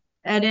least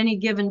at any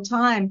given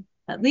time,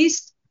 at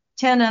least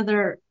 10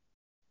 other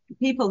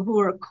people who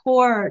are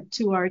core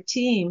to our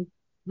team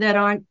that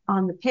aren't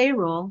on the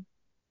payroll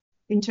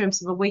in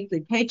terms of a weekly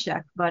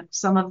paycheck, but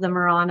some of them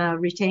are on a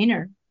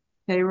retainer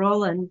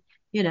payroll. And,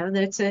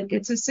 it's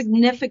a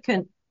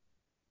significant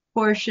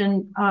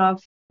portion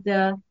of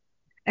the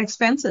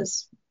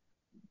expenses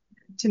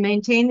to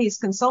maintain these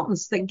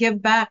consultants that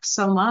give back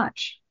so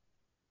much.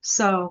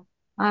 So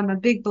I'm a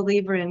big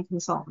believer in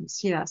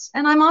consultants, yes.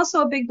 And I'm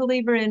also a big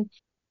believer in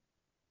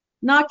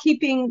not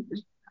keeping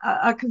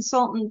a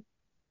consultant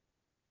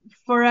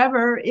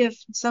forever.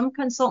 If some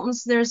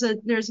consultants, there's a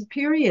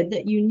period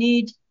that you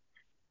need.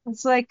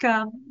 It's like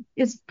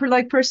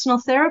personal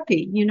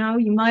therapy. You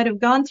might have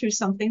gone through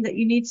something that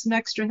you need some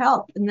extra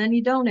help, and then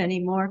you don't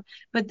anymore.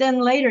 But then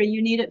later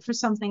you need it for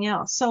something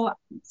else. So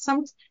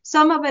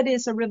some of it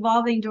is a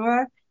revolving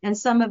door, and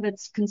some of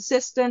it's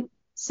consistent.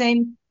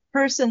 Same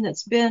person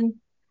that's been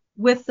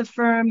with the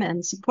firm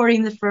and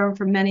supporting the firm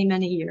for many,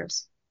 many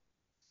years.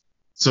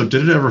 So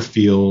did it ever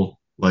feel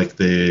like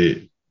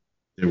they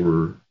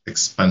were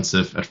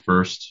expensive at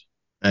first?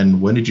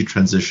 And when did you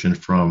transition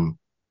from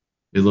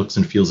it looks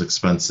and feels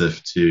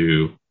expensive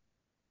to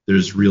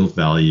there's real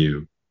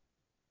value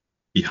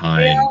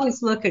behind? They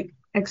always look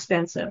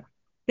expensive.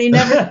 They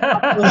never.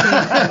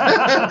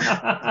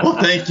 Well,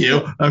 thank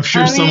you. I'm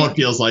sure someone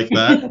feels like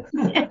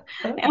that.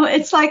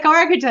 It's like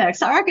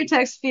architects.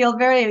 Architects feel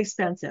very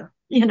expensive,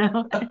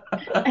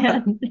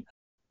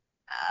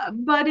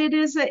 but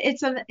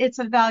it's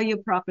a value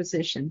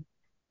proposition,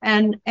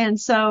 and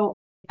so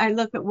I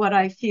look at what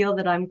I feel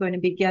that I'm going to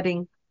be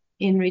getting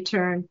in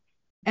return,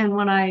 and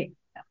when I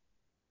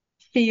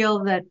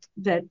feel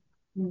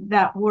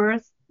that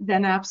worth,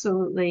 then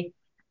absolutely.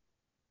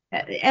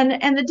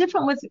 And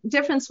the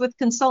difference with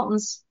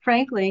consultants,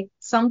 frankly,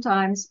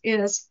 sometimes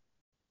is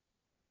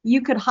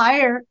you could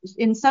hire,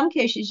 in some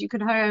cases, you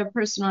could hire a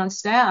person on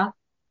staff,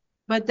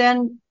 but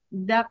then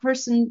that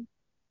person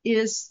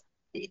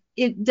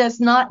it does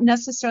not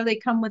necessarily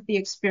come with the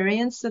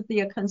experience that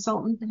the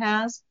consultant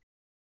has.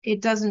 It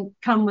doesn't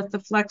come with the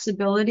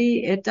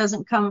flexibility. It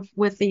doesn't come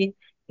with the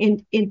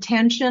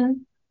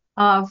intention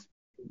of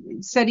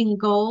setting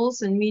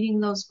goals and meeting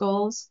those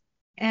goals,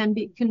 and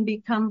can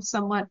become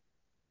somewhat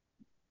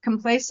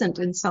complacent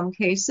in some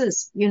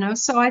cases,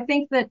 So I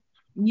think that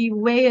you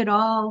weigh it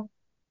all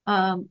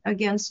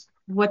against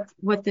what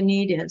the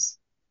need is.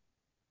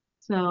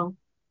 So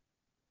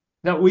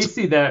now we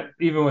see that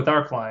even with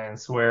our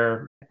clients,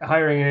 where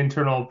hiring an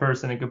internal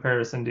person in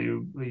comparison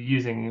to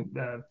using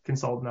a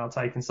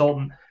outside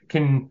consultant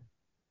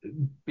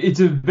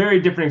it's a very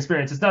different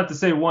experience. It's not to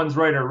say one's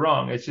right or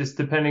wrong. It's just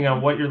depending on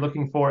what you're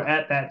looking for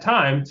at that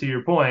time, to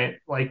your point,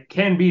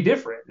 can be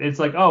different. It's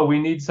like, oh, we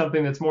need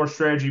something that's more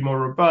strategy, more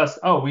robust.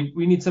 Oh, we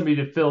need somebody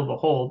to fill the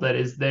hole that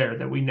is there,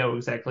 that we know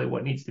exactly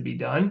what needs to be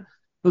done.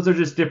 Those are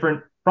just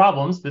different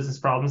business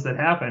problems that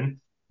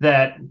happen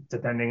that,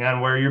 depending on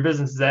where your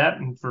business is at,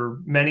 and for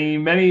many,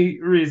 many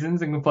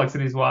reasons and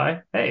complexities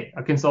why, hey,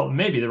 a consultant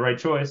may be the right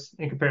choice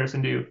in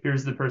comparison to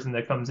here's the person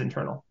that comes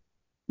internal.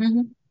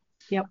 Mm-hmm.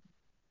 Yep.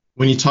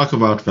 When you talk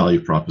about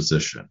value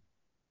proposition,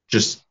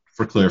 just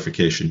for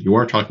clarification, you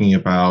are talking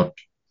about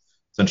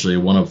essentially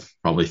one of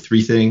probably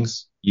three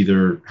things: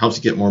 either helps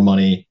you get more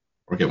money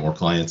or get more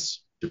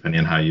clients, depending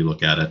on how you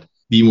look at it,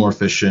 be more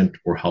efficient,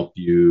 or help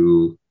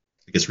you,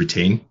 I guess,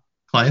 retain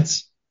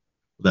clients.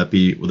 Would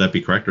that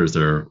be correct, or is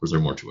there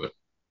more to it?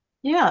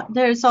 Yeah,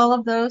 there's all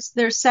of those.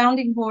 There's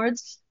sounding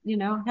boards,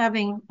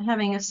 having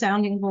a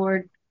sounding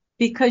board,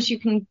 because you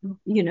can,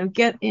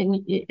 get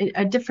in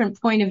a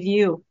different point of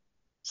view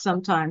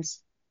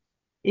sometimes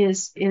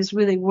is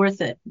really worth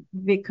it,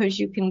 because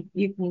you can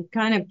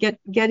kind of get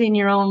in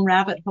your own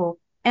rabbit hole,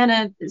 and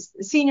a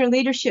senior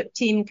leadership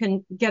team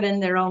can get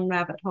in their own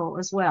rabbit hole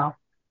as well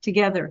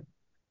together.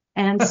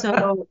 And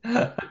so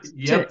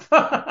yep.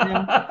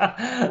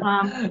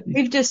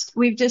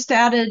 We've just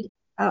added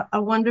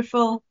a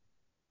wonderful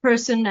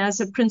person as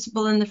a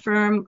principal in the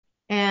firm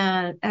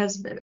and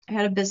as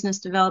head of business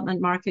development,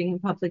 marketing,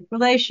 and public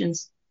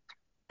relations.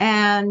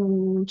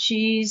 And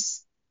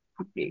she's,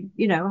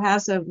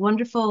 has a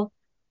wonderful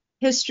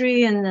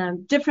history in a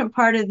different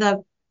part of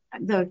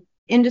the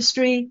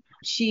industry.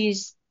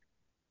 She's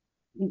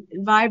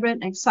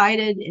vibrant,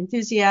 excited,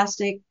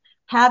 enthusiastic.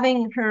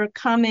 Having her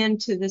come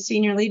into the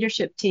senior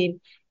leadership team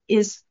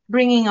is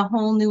bringing a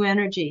whole new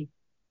energy,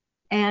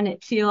 and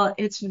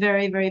it's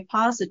very, very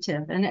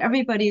positive, and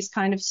everybody's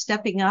kind of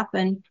stepping up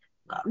and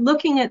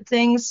looking at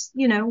things,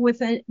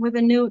 with a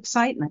new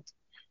excitement.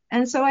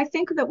 And so I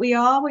think that we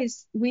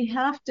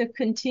have to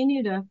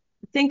continue to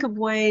think of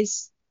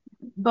ways,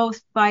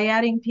 both by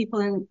adding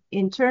people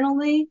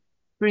internally,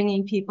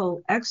 bringing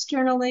people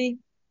externally,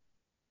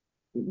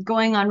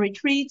 going on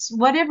retreats,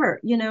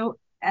 whatever,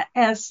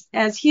 as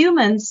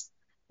humans,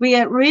 we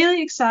get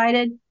really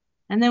excited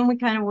and then we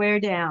kind of wear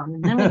down,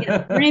 and then we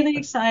get really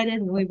excited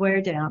and we wear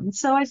down. And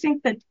so I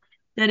think that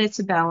that it's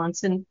a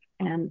balance, and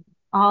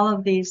all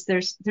of these,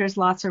 there's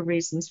lots of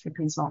reasons for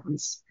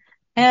consultants.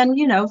 And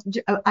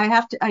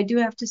I do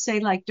have to say,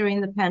 like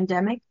during the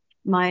pandemic,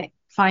 my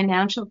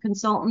financial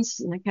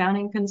consultants and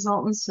accounting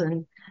consultants,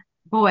 and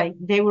boy,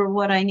 they were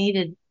what I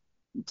needed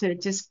to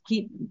just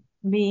keep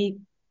me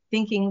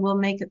thinking we'll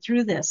make it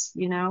through this,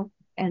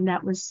 and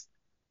that was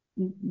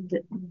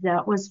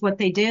what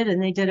they did,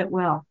 and they did it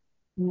well,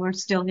 and we're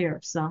still here.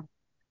 So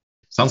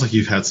sounds like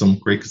you've had some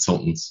great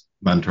consultants,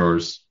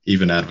 mentors,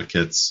 even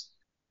advocates.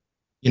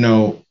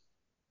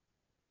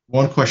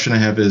 One question I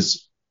have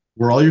is,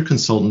 were all your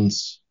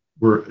consultants,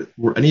 were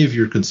any of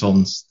your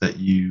consultants that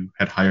you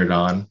had hired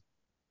on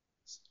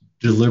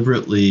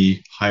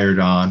deliberately hired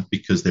on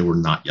because they were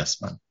not yes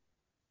men?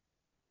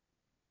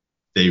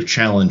 They've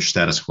challenged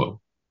status quo.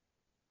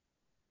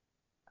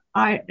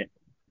 I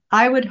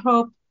would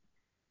hope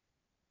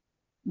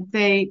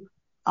they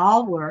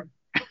all were.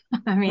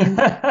 I mean,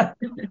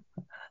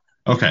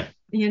 okay.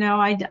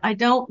 I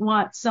don't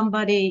want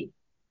somebody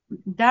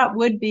that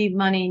would be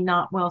money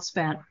not well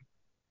spent.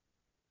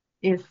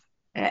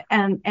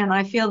 And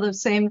I feel the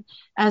same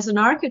as an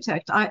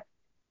architect. I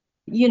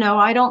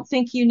don't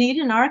think you need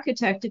an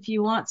architect if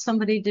you want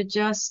somebody to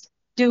just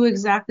do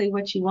exactly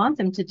what you want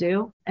them to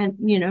do, and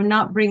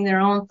not bring their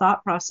own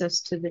thought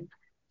process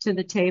to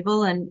the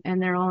table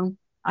and their own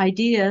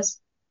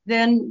ideas.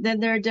 Then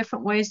there are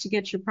different ways to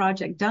get your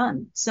project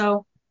done.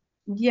 So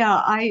yeah,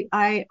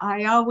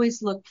 I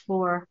always look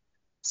for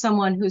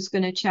someone who's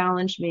going to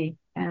challenge me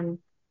and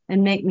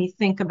make me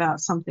think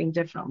about something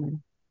differently.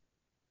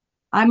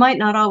 I might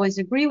not always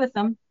agree with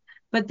them,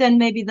 but then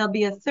maybe there'll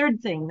be a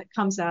third thing that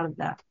comes out of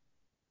that.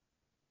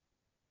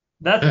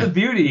 That's the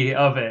beauty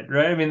of it,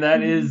 right? I mean,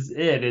 that is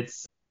it.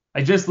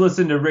 I just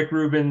listened to Rick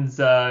Rubin's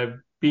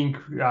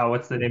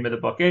what's the name of the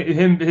book?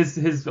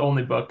 His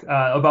only book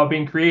about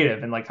being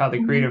creative and like how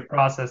the creative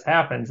process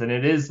happens. And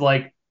it is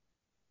like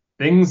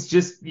things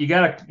just, you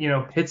gotta,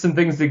 hit some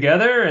things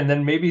together and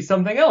then maybe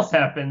something else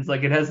happens.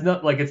 Like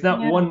it's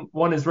not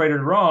one is right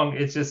or wrong.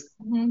 It's just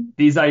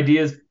these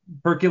ideas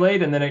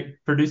percolate and then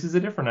it produces a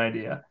different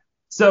idea.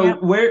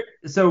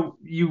 So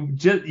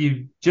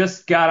you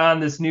just got on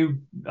this new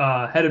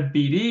head of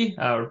BD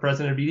or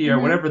president of BD or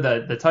whatever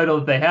the title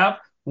that they have.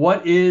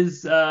 What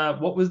was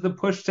the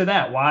push to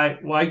that?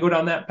 Why go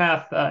down that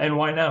path and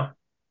why now?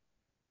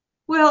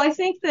 Well, I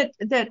think that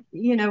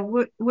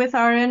with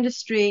our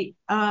industry,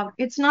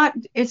 it's not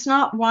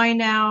why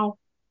now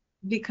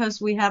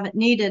because we haven't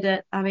needed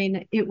it. I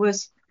mean, it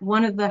was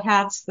one of the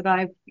hats that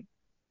I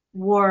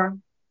wore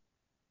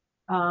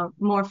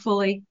more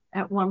fully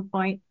at one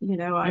point.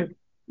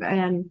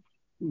 And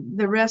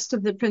the rest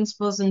of the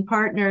principals and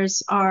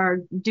partners are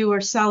doer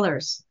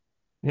sellers.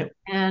 Yep.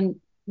 And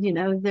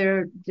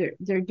they're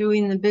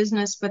doing the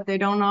business, but they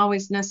don't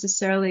always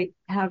necessarily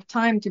have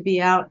time to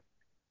be out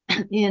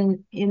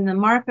in the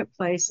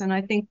marketplace. And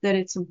I think that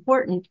it's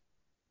important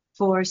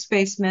for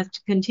Spacesmith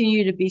to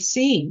continue to be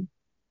seen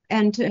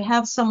and to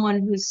have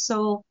someone who's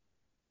I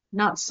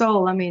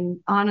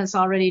mean, Anna's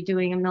already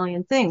doing a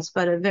million things,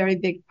 but a very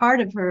big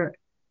part of her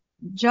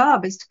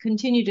job is to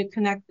continue to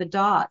connect the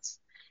dots.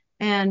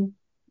 And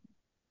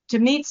to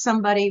meet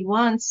somebody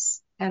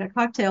once at a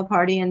cocktail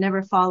party and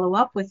never follow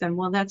up with them,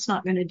 well, that's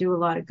not going to do a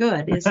lot of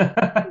good, is it?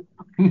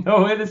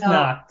 No, it is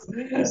not.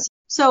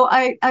 So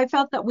I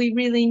felt that we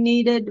really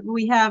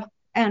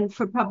and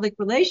for public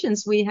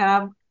relations, we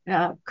have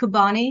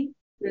Kubani,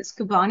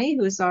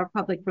 who's our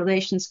public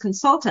relations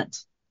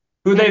consultant.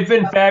 Who they've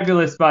been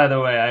fabulous, by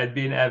the way. I'd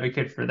be an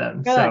advocate for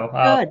them. Good.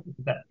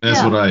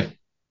 That's what I.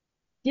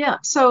 Yeah.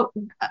 So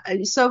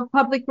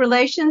public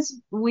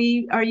relations,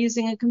 we are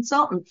using a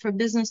consultant. For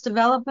business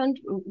development,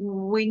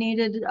 we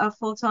needed a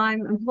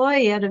full-time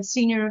employee at a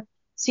senior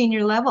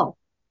level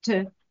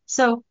that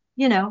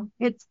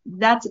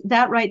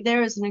right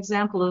there is an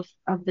example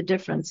of the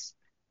difference.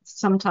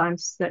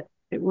 Sometimes that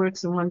it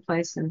works in one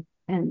place and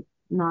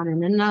not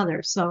in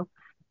another. So,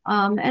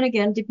 and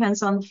again,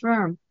 depends on the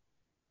firm.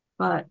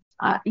 But,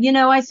 I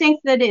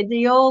think that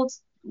the old,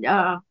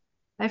 I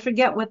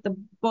forget what the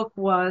book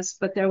was,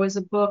 but there was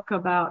a book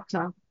about,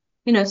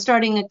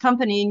 starting a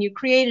company and you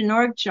create an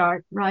org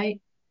chart,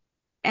 right?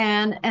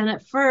 And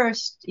at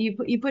first you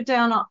put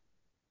down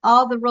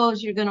all the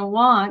roles you're going to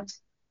want.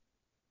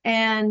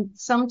 And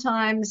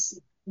sometimes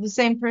the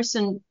same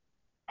person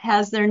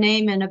has their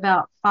name in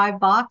about 5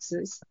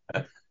 boxes.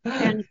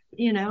 And,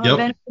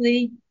 Yep.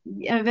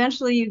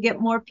 eventually you get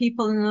more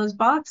people in those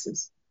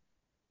boxes.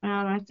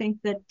 And I think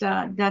that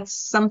that's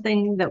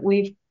something that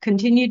we've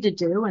continued to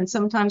do. And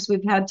sometimes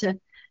we've had to,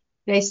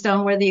 based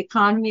on where the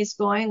economy is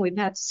going, we've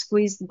had to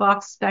squeeze the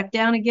box back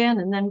down again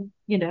and then,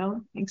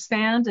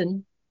 expand.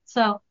 And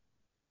so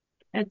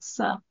it's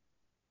part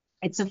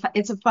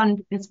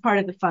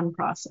of the fun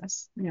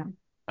process. Yeah.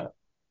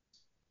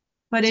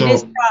 But it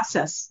is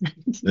process.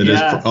 It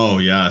is. Oh,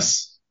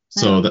 yes.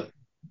 So that,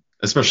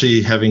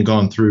 especially having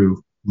gone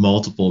through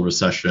multiple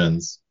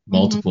recessions,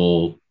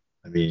 multiple,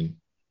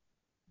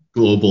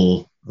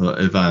 global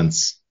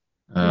events,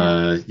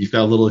 you've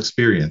got a little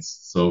experience.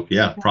 So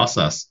yeah,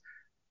 process.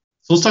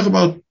 So let's talk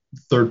about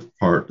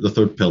the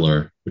third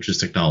pillar, which is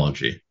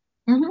technology.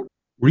 Mhm.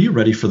 Were you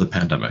ready for the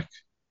pandemic?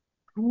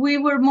 We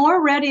were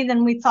more ready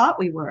than we thought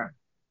we were.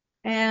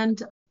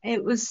 And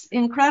it was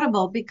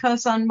incredible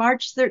because on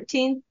March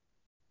 13th,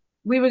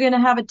 we were going to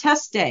have a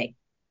test day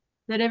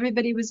that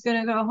everybody was going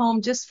to go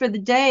home just for the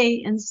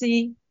day and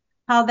see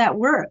how that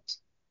worked.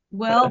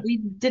 Well, we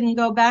didn't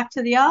go back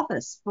to the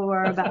office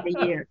for about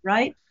a year,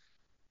 right?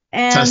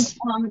 And Test.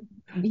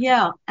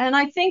 yeah, and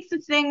I think the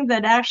thing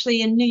that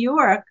actually in New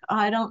York,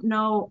 I don't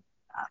know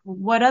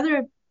what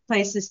other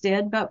places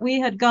did, but we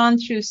had gone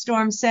through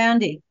Storm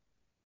Sandy,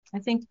 I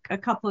think a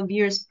couple of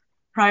years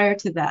prior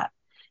to that.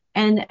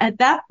 And at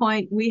that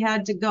point, we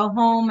had to go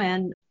home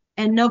and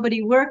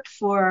nobody worked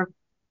for,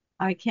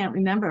 I can't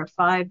remember,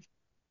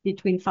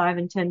 between 5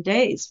 and 10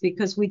 days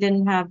because we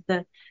didn't have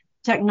the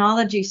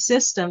technology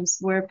systems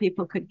where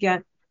people could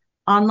get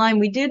online.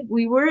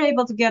 We were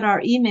able to get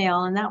our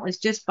email, and that was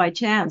just by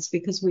chance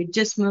because we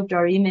just moved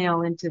our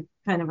email into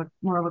kind of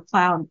more of a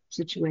cloud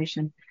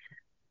situation.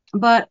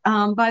 But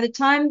by the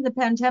time the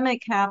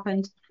pandemic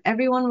happened,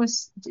 everyone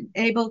was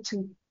able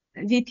to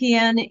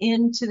VPN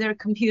into their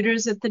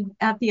computers at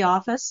the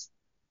office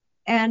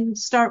and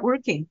start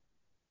working.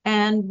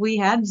 And we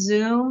had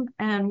Zoom,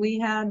 and we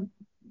had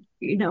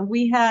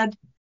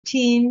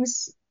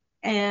Teams,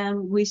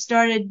 and we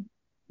started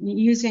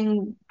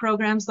using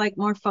programs like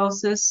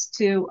Morphosis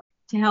to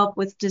help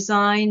with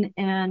design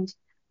and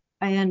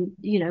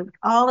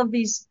all of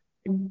these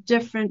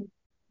different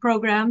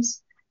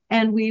programs.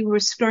 And we were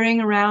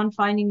scurrying around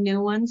finding new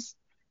ones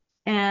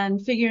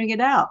and figuring it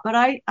out. But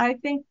I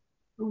think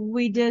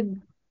we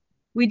did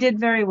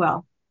very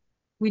well.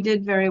 We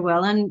did very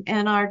well.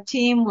 And our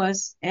team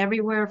was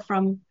everywhere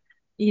from,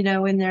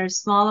 in their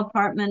small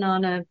apartment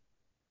on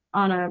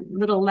a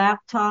little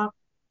laptop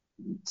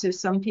to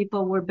some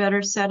people were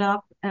better set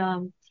up.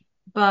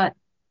 But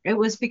it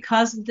was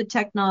because of the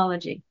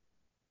technology.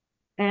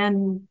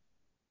 And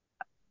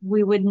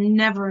we would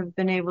never have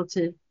been able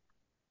to,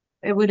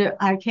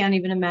 I can't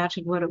even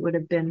imagine what it would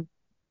have been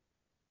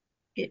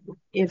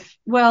if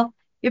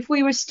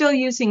we were still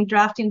using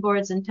drafting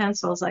boards and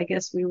pencils. I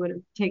guess we would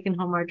have taken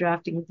home our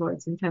drafting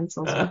boards and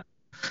pencils.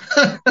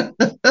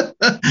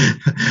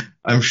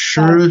 I'm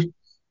sure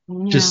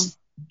Yeah. just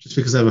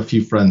because I have a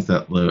few friends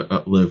that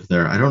live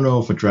there, I don't know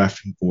if a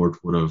drafting board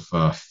would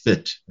have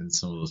fit in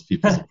some of those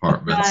people's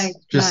apartments. Right.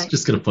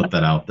 Just gonna put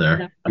that out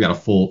there. We got a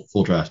full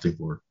drafting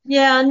board.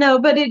 Yeah, no,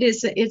 but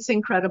it's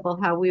incredible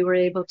how we were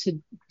able to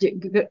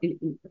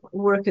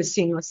work as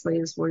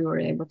seamlessly as we were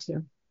able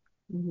to.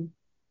 Mm-hmm.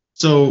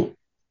 So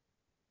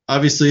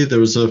obviously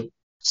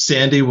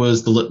Sandy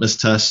was the litmus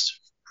test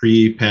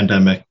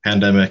pre-pandemic.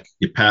 Pandemic,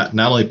 you not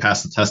only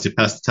passed the test, you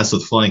passed the test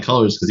with flying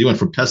colors because you went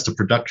from test to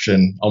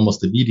production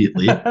almost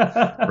immediately,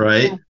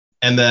 right?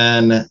 And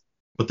then,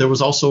 but there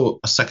was also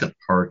a second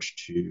part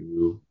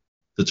to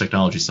the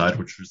technology side,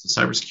 which was the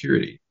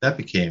cybersecurity. That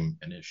became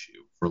an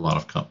issue for a lot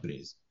of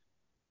companies.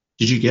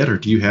 Did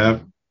you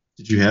have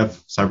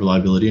cyber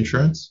liability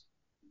insurance?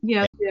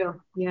 Yeah,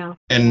 yeah.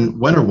 And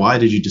when or why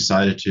did you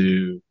decide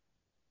to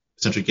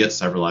essentially get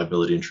cyber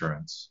liability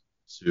insurance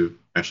to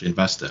actually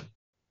invest in?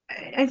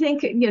 I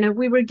think,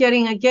 we were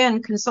getting,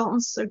 again,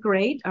 consultants are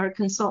great. Our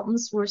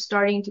consultants were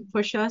starting to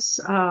push us,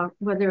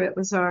 whether it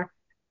was our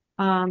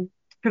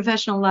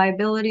professional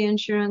liability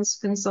insurance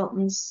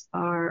consultants,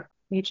 our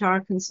HR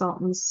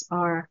consultants,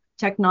 our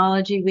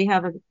technology. We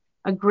have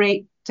a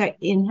great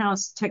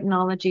in-house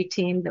technology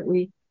team that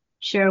we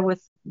share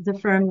with the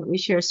firm that we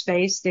share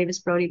space, Davis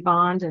Brody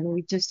Bond, and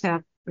we just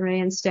have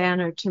Ray and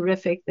Stan are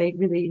terrific.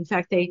 In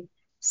fact, they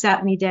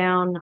sat me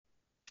down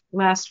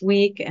last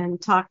week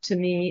and talked to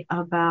me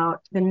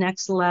about the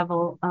next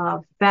level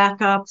of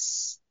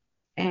backups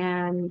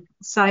and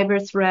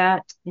cyber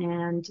threat,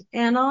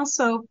 and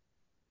also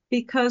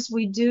because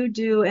we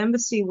do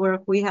embassy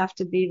work, we have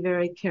to be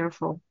very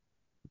careful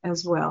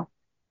as well,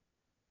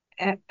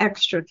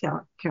 extra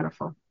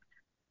careful.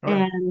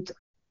 Right. And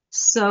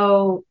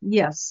so,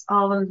 yes,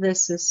 all of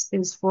this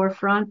is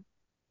forefront.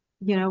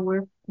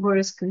 We're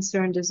as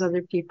concerned as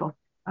other people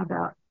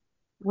about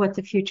what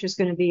the future is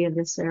going to be in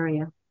this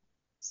area.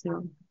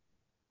 So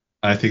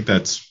I think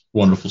that's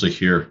wonderful to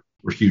hear.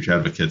 We're huge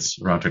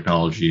advocates around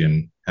technology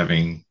and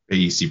having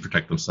AEC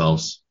protect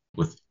themselves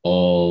with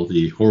all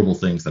the horrible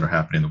things that are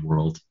happening in the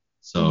world.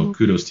 So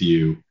kudos to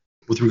you.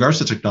 With regards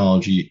to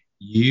technology,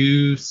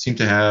 you seem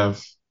to have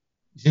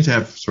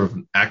sort of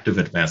an active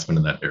advancement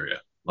in that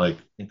area. Like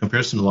in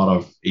comparison to a lot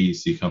of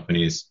AEC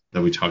companies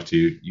that we talk to,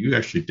 you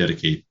actually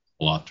dedicate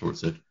a lot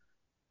towards it.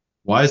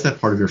 Why is that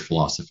part of your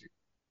philosophy?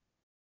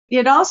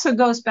 It also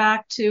goes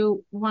back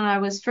to when I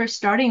was first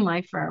starting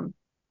my firm.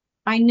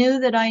 I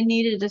knew that I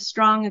needed a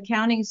strong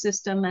accounting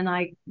system, and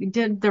I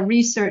did the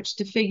research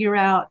to figure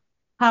out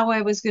how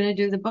I was going to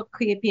do the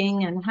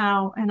bookkeeping and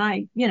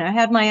I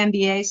had my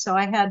MBA, so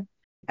I had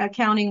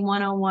accounting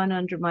 101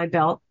 under my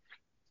belt.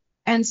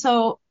 And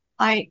so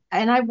I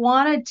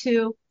wanted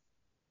to,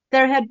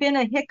 there had been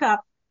a hiccup,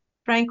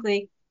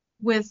 frankly,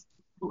 with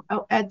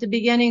at the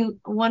beginning,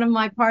 one of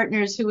my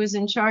partners who was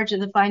in charge of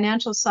the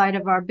financial side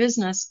of our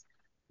business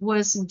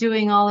was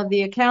doing all of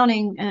the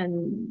accounting and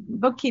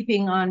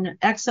bookkeeping on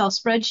Excel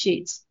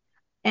spreadsheets.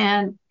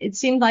 And it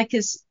seemed like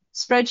his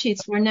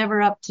spreadsheets were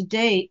never up to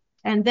date.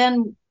 And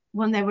then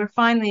when they were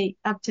finally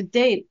up to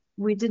date,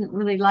 we didn't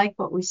really like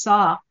what we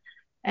saw.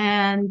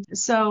 And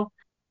so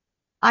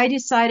I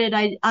decided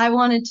I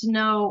wanted to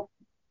know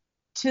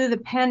to the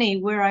penny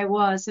where I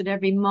was at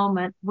every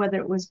moment, whether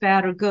it was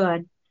bad or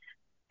good.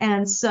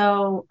 And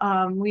so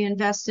we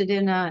invested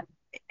in I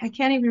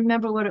can't even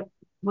remember what it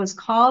was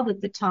called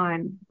at the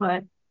time,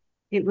 but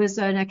it was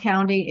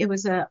it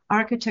was an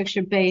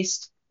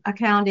architecture-based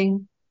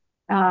accounting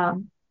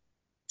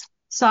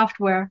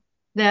software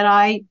that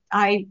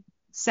I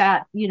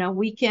sat,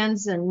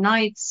 weekends and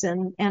nights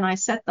and I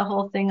set the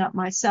whole thing up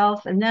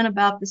myself. And then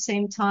about the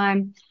same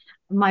time,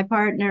 my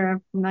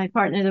partner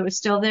that was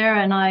still there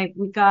and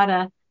we got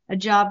a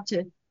job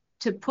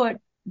to put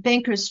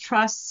bankers'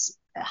 trusts,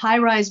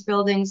 high-rise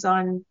buildings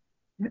on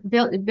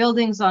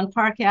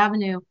Park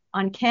Avenue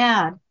on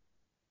CAD.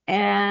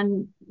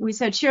 And we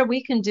said, sure,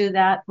 we can do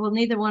that. Well,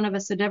 neither one of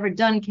us had ever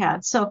done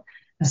CAD. So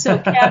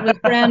CAD was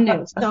brand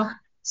new.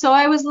 So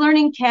I was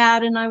learning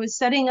CAD and I was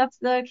setting up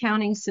the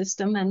accounting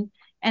system.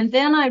 And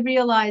then I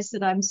realized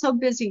that I'm so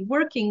busy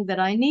working that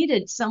I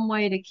needed some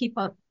way to keep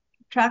up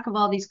track of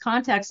all these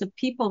contacts of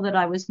people that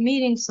I was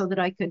meeting so that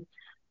I could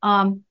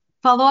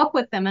follow up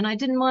with them. And I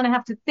didn't want to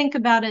have to think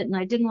about it. And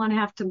I didn't want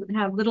to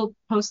have little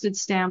postage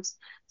stamps.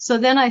 So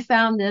then I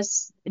found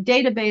this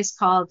database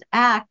called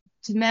ACT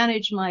to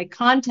manage my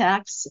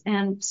contacts.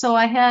 And so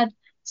I had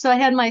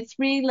my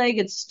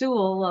three-legged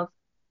stool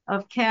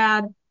of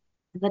CAD,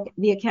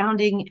 the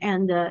accounting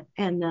and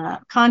the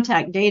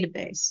contact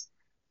database.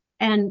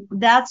 And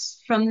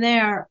that's from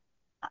there,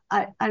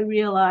 I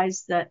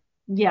realized that,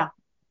 yeah,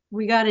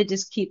 we got to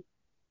just keep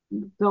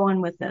going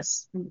with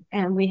this.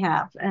 And we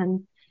have.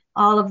 And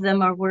all of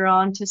them we're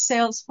on to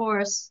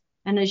Salesforce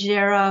and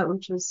Agera,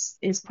 which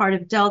is part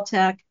of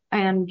Deltek,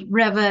 and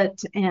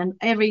Revit, and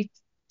every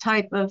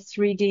type of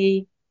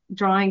 3D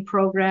drawing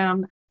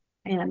program.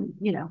 And,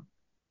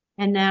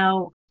 and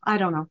now, I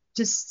don't know,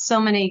 just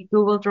so many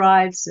Google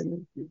Drives,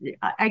 and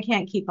I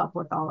can't keep up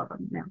with all of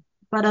them now,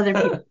 but other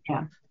people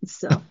can.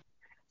 So.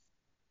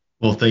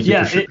 Well, thank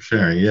you for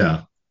sharing.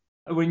 Yeah.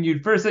 When you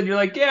first said, you're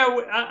like, yeah,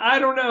 I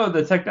don't know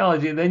the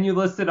technology. And then you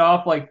listed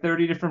off like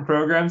 30 different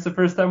programs the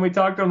first time we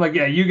talked. I'm like,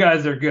 yeah, you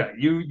guys are good.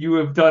 You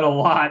have done a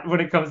lot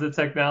when it comes to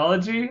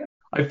technology.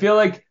 I feel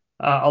like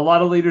a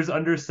lot of leaders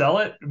undersell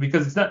it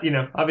because it's not,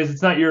 obviously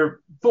it's not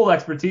your full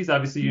expertise.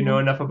 Obviously, you know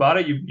enough about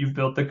it. You've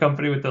built the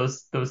company with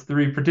those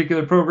three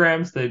particular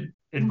programs that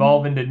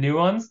evolve into new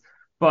ones.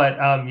 But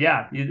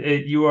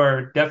you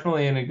are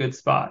definitely in a good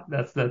spot.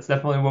 That's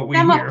definitely what we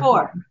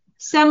hear.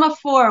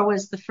 Semaphore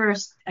was the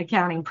first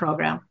accounting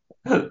program.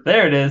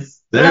 There it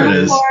is.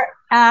 Semaphore,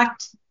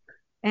 ACT,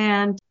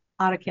 and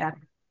AutoCAD.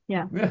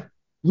 Yeah.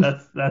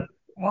 That's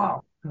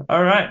wow.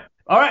 All right.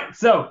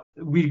 So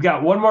we've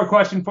got one more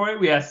question for you.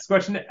 We asked this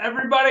question to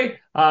everybody.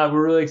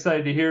 We're really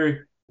excited to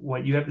hear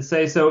what you have to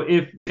say. So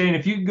Jane,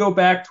 if you could go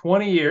back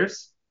 20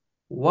 years,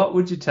 what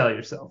would you tell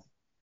yourself?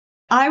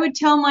 I would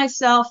tell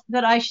myself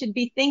that I should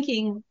be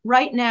thinking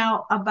right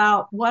now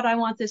about what I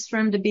want this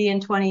firm to be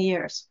in 20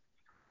 years.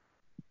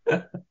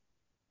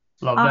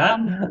 Love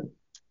that.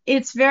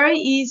 It's very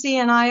easy.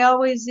 And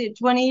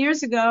 20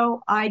 years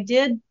ago, I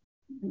did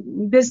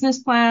business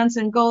plans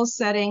and goal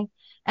setting.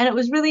 And it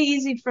was really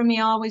easy for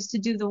me always to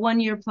do the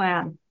 1-year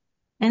plan.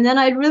 And then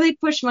I'd really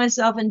push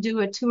myself and do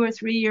a 2 or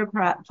 3 year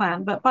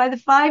plan. But by the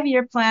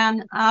 5-year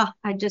plan,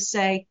 I just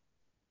say,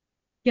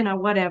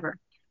 whatever.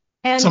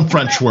 And some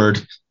French word.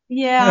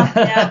 Yeah.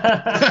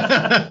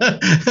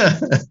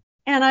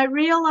 And I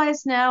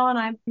realize now, and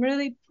I'm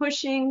really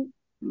pushing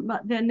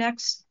the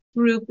next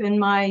group in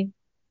my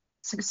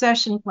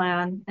succession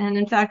plan. And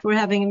in fact, we're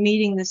having a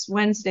meeting this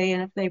Wednesday.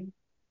 And if they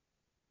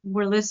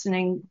were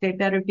listening, they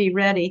better be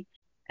ready.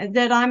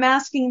 That I'm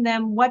asking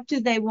them, what do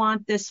they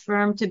want this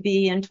firm to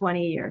be in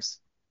 20 years?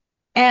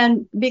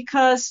 And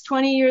because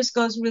 20 years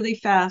goes really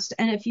fast.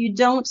 And if you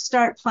don't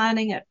start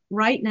planning it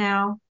right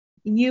now,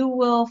 you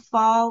will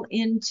fall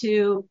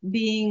into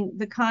being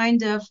the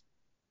kind of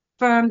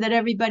firm that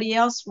everybody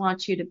else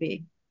wants you to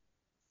be.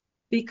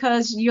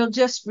 Because you'll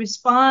just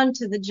respond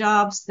to the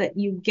jobs that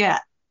you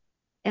get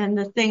and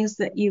the things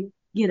that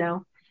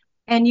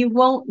and you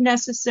won't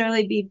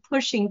necessarily be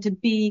pushing to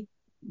be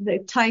the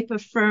type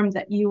of firm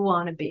that you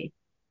want to be.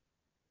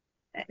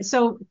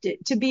 So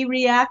to be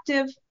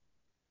reactive,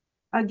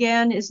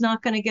 again, is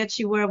not going to get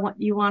you where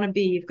you want to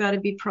be. You've got to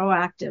be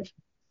proactive,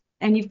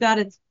 and you've got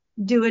to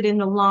do it in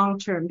the long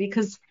term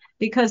because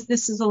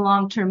this is a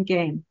long-term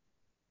game.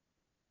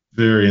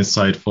 Very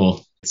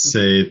insightful. I'd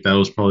say that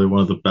was probably one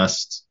of the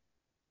best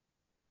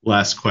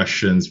last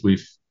questions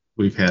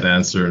we've had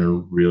answered in a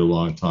really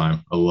long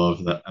time. I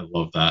love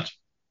that.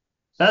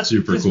 That's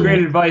super just cool.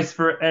 Great advice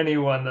for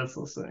anyone that's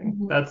listening.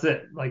 Mm-hmm. That's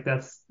it.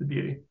 That's the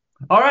beauty.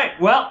 All right.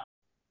 Well,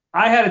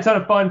 I had a ton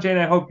of fun, Jane.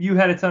 I hope you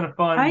had a ton of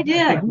fun. I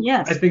did.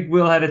 Yes. I think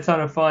Will had a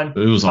ton of fun. It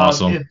was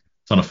awesome.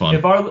 Ton of fun.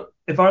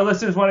 If our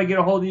listeners want to get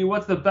a hold of you,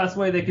 what's the best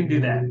way they can do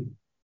that?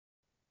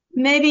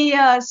 maybe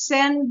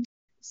send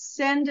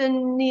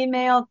an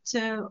email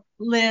to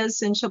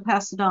Liz and she'll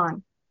pass it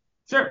on.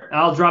 Sure.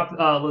 I'll drop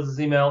Liz's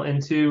email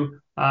into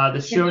the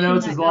show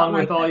notes along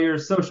with all your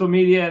social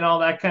media and all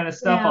that kind of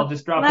stuff. Yeah. I'll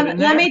just drop it in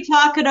there. Let me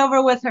talk it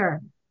over with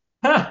her.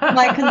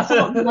 My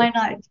consultant, why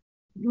not?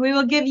 We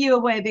will give you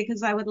away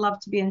because I would love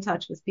to be in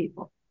touch with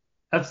people.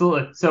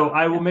 Absolutely. So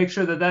I will make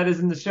sure that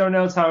is in the show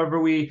notes. However,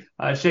 we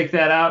shake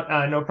that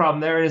out. No problem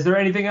there. Is there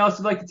anything else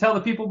you'd like to tell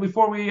the people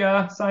before we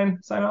sign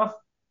off?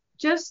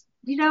 Just,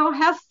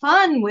 have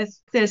fun with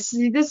this.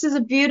 This is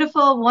a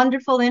beautiful,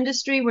 wonderful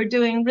industry. We're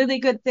doing really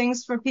good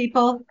things for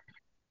people,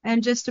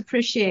 and just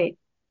appreciate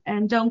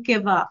and don't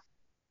give up.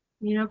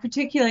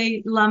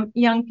 Particularly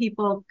young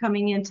people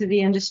coming into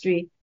the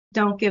industry,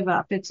 don't give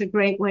up. It's a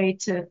great way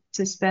to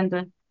spend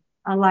a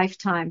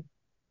lifetime.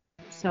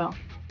 So.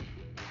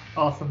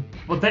 Awesome.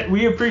 Well,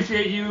 we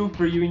appreciate you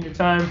for and your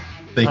time.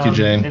 Thank you,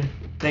 Jane. And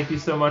thank you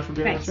so much for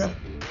being on the show.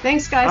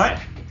 Thanks, guys. All right.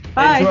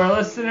 Bye. And to our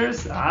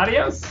listeners,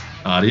 adios.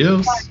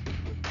 Adios. Bye.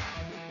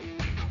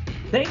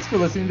 Thanks for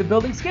listening to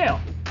Building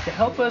Scale. To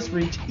help us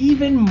reach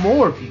even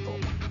more people,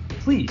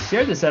 please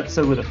share this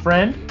episode with a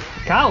friend,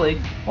 a colleague,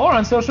 or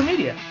on social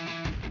media.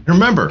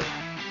 Remember,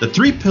 the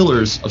 3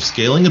 pillars of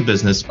scaling a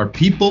business are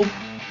people,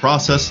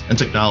 process, and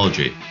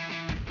technology.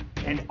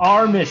 And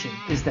our mission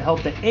is to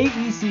help the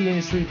AEC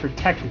industry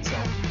protect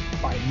itself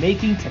by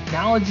making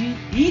technology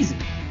easy.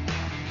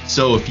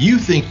 So if you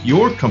think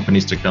your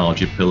company's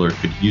technology pillar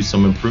could use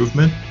some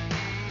improvement,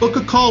 book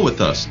a call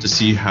with us to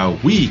see how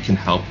we can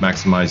help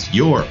maximize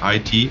your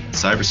IT and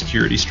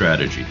cybersecurity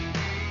strategy.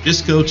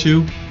 Just go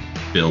to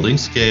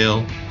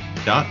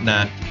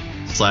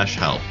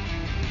buildingscale.net/help.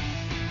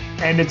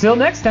 And until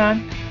next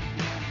time,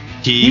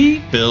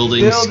 keep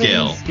building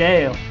scale.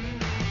 Scale.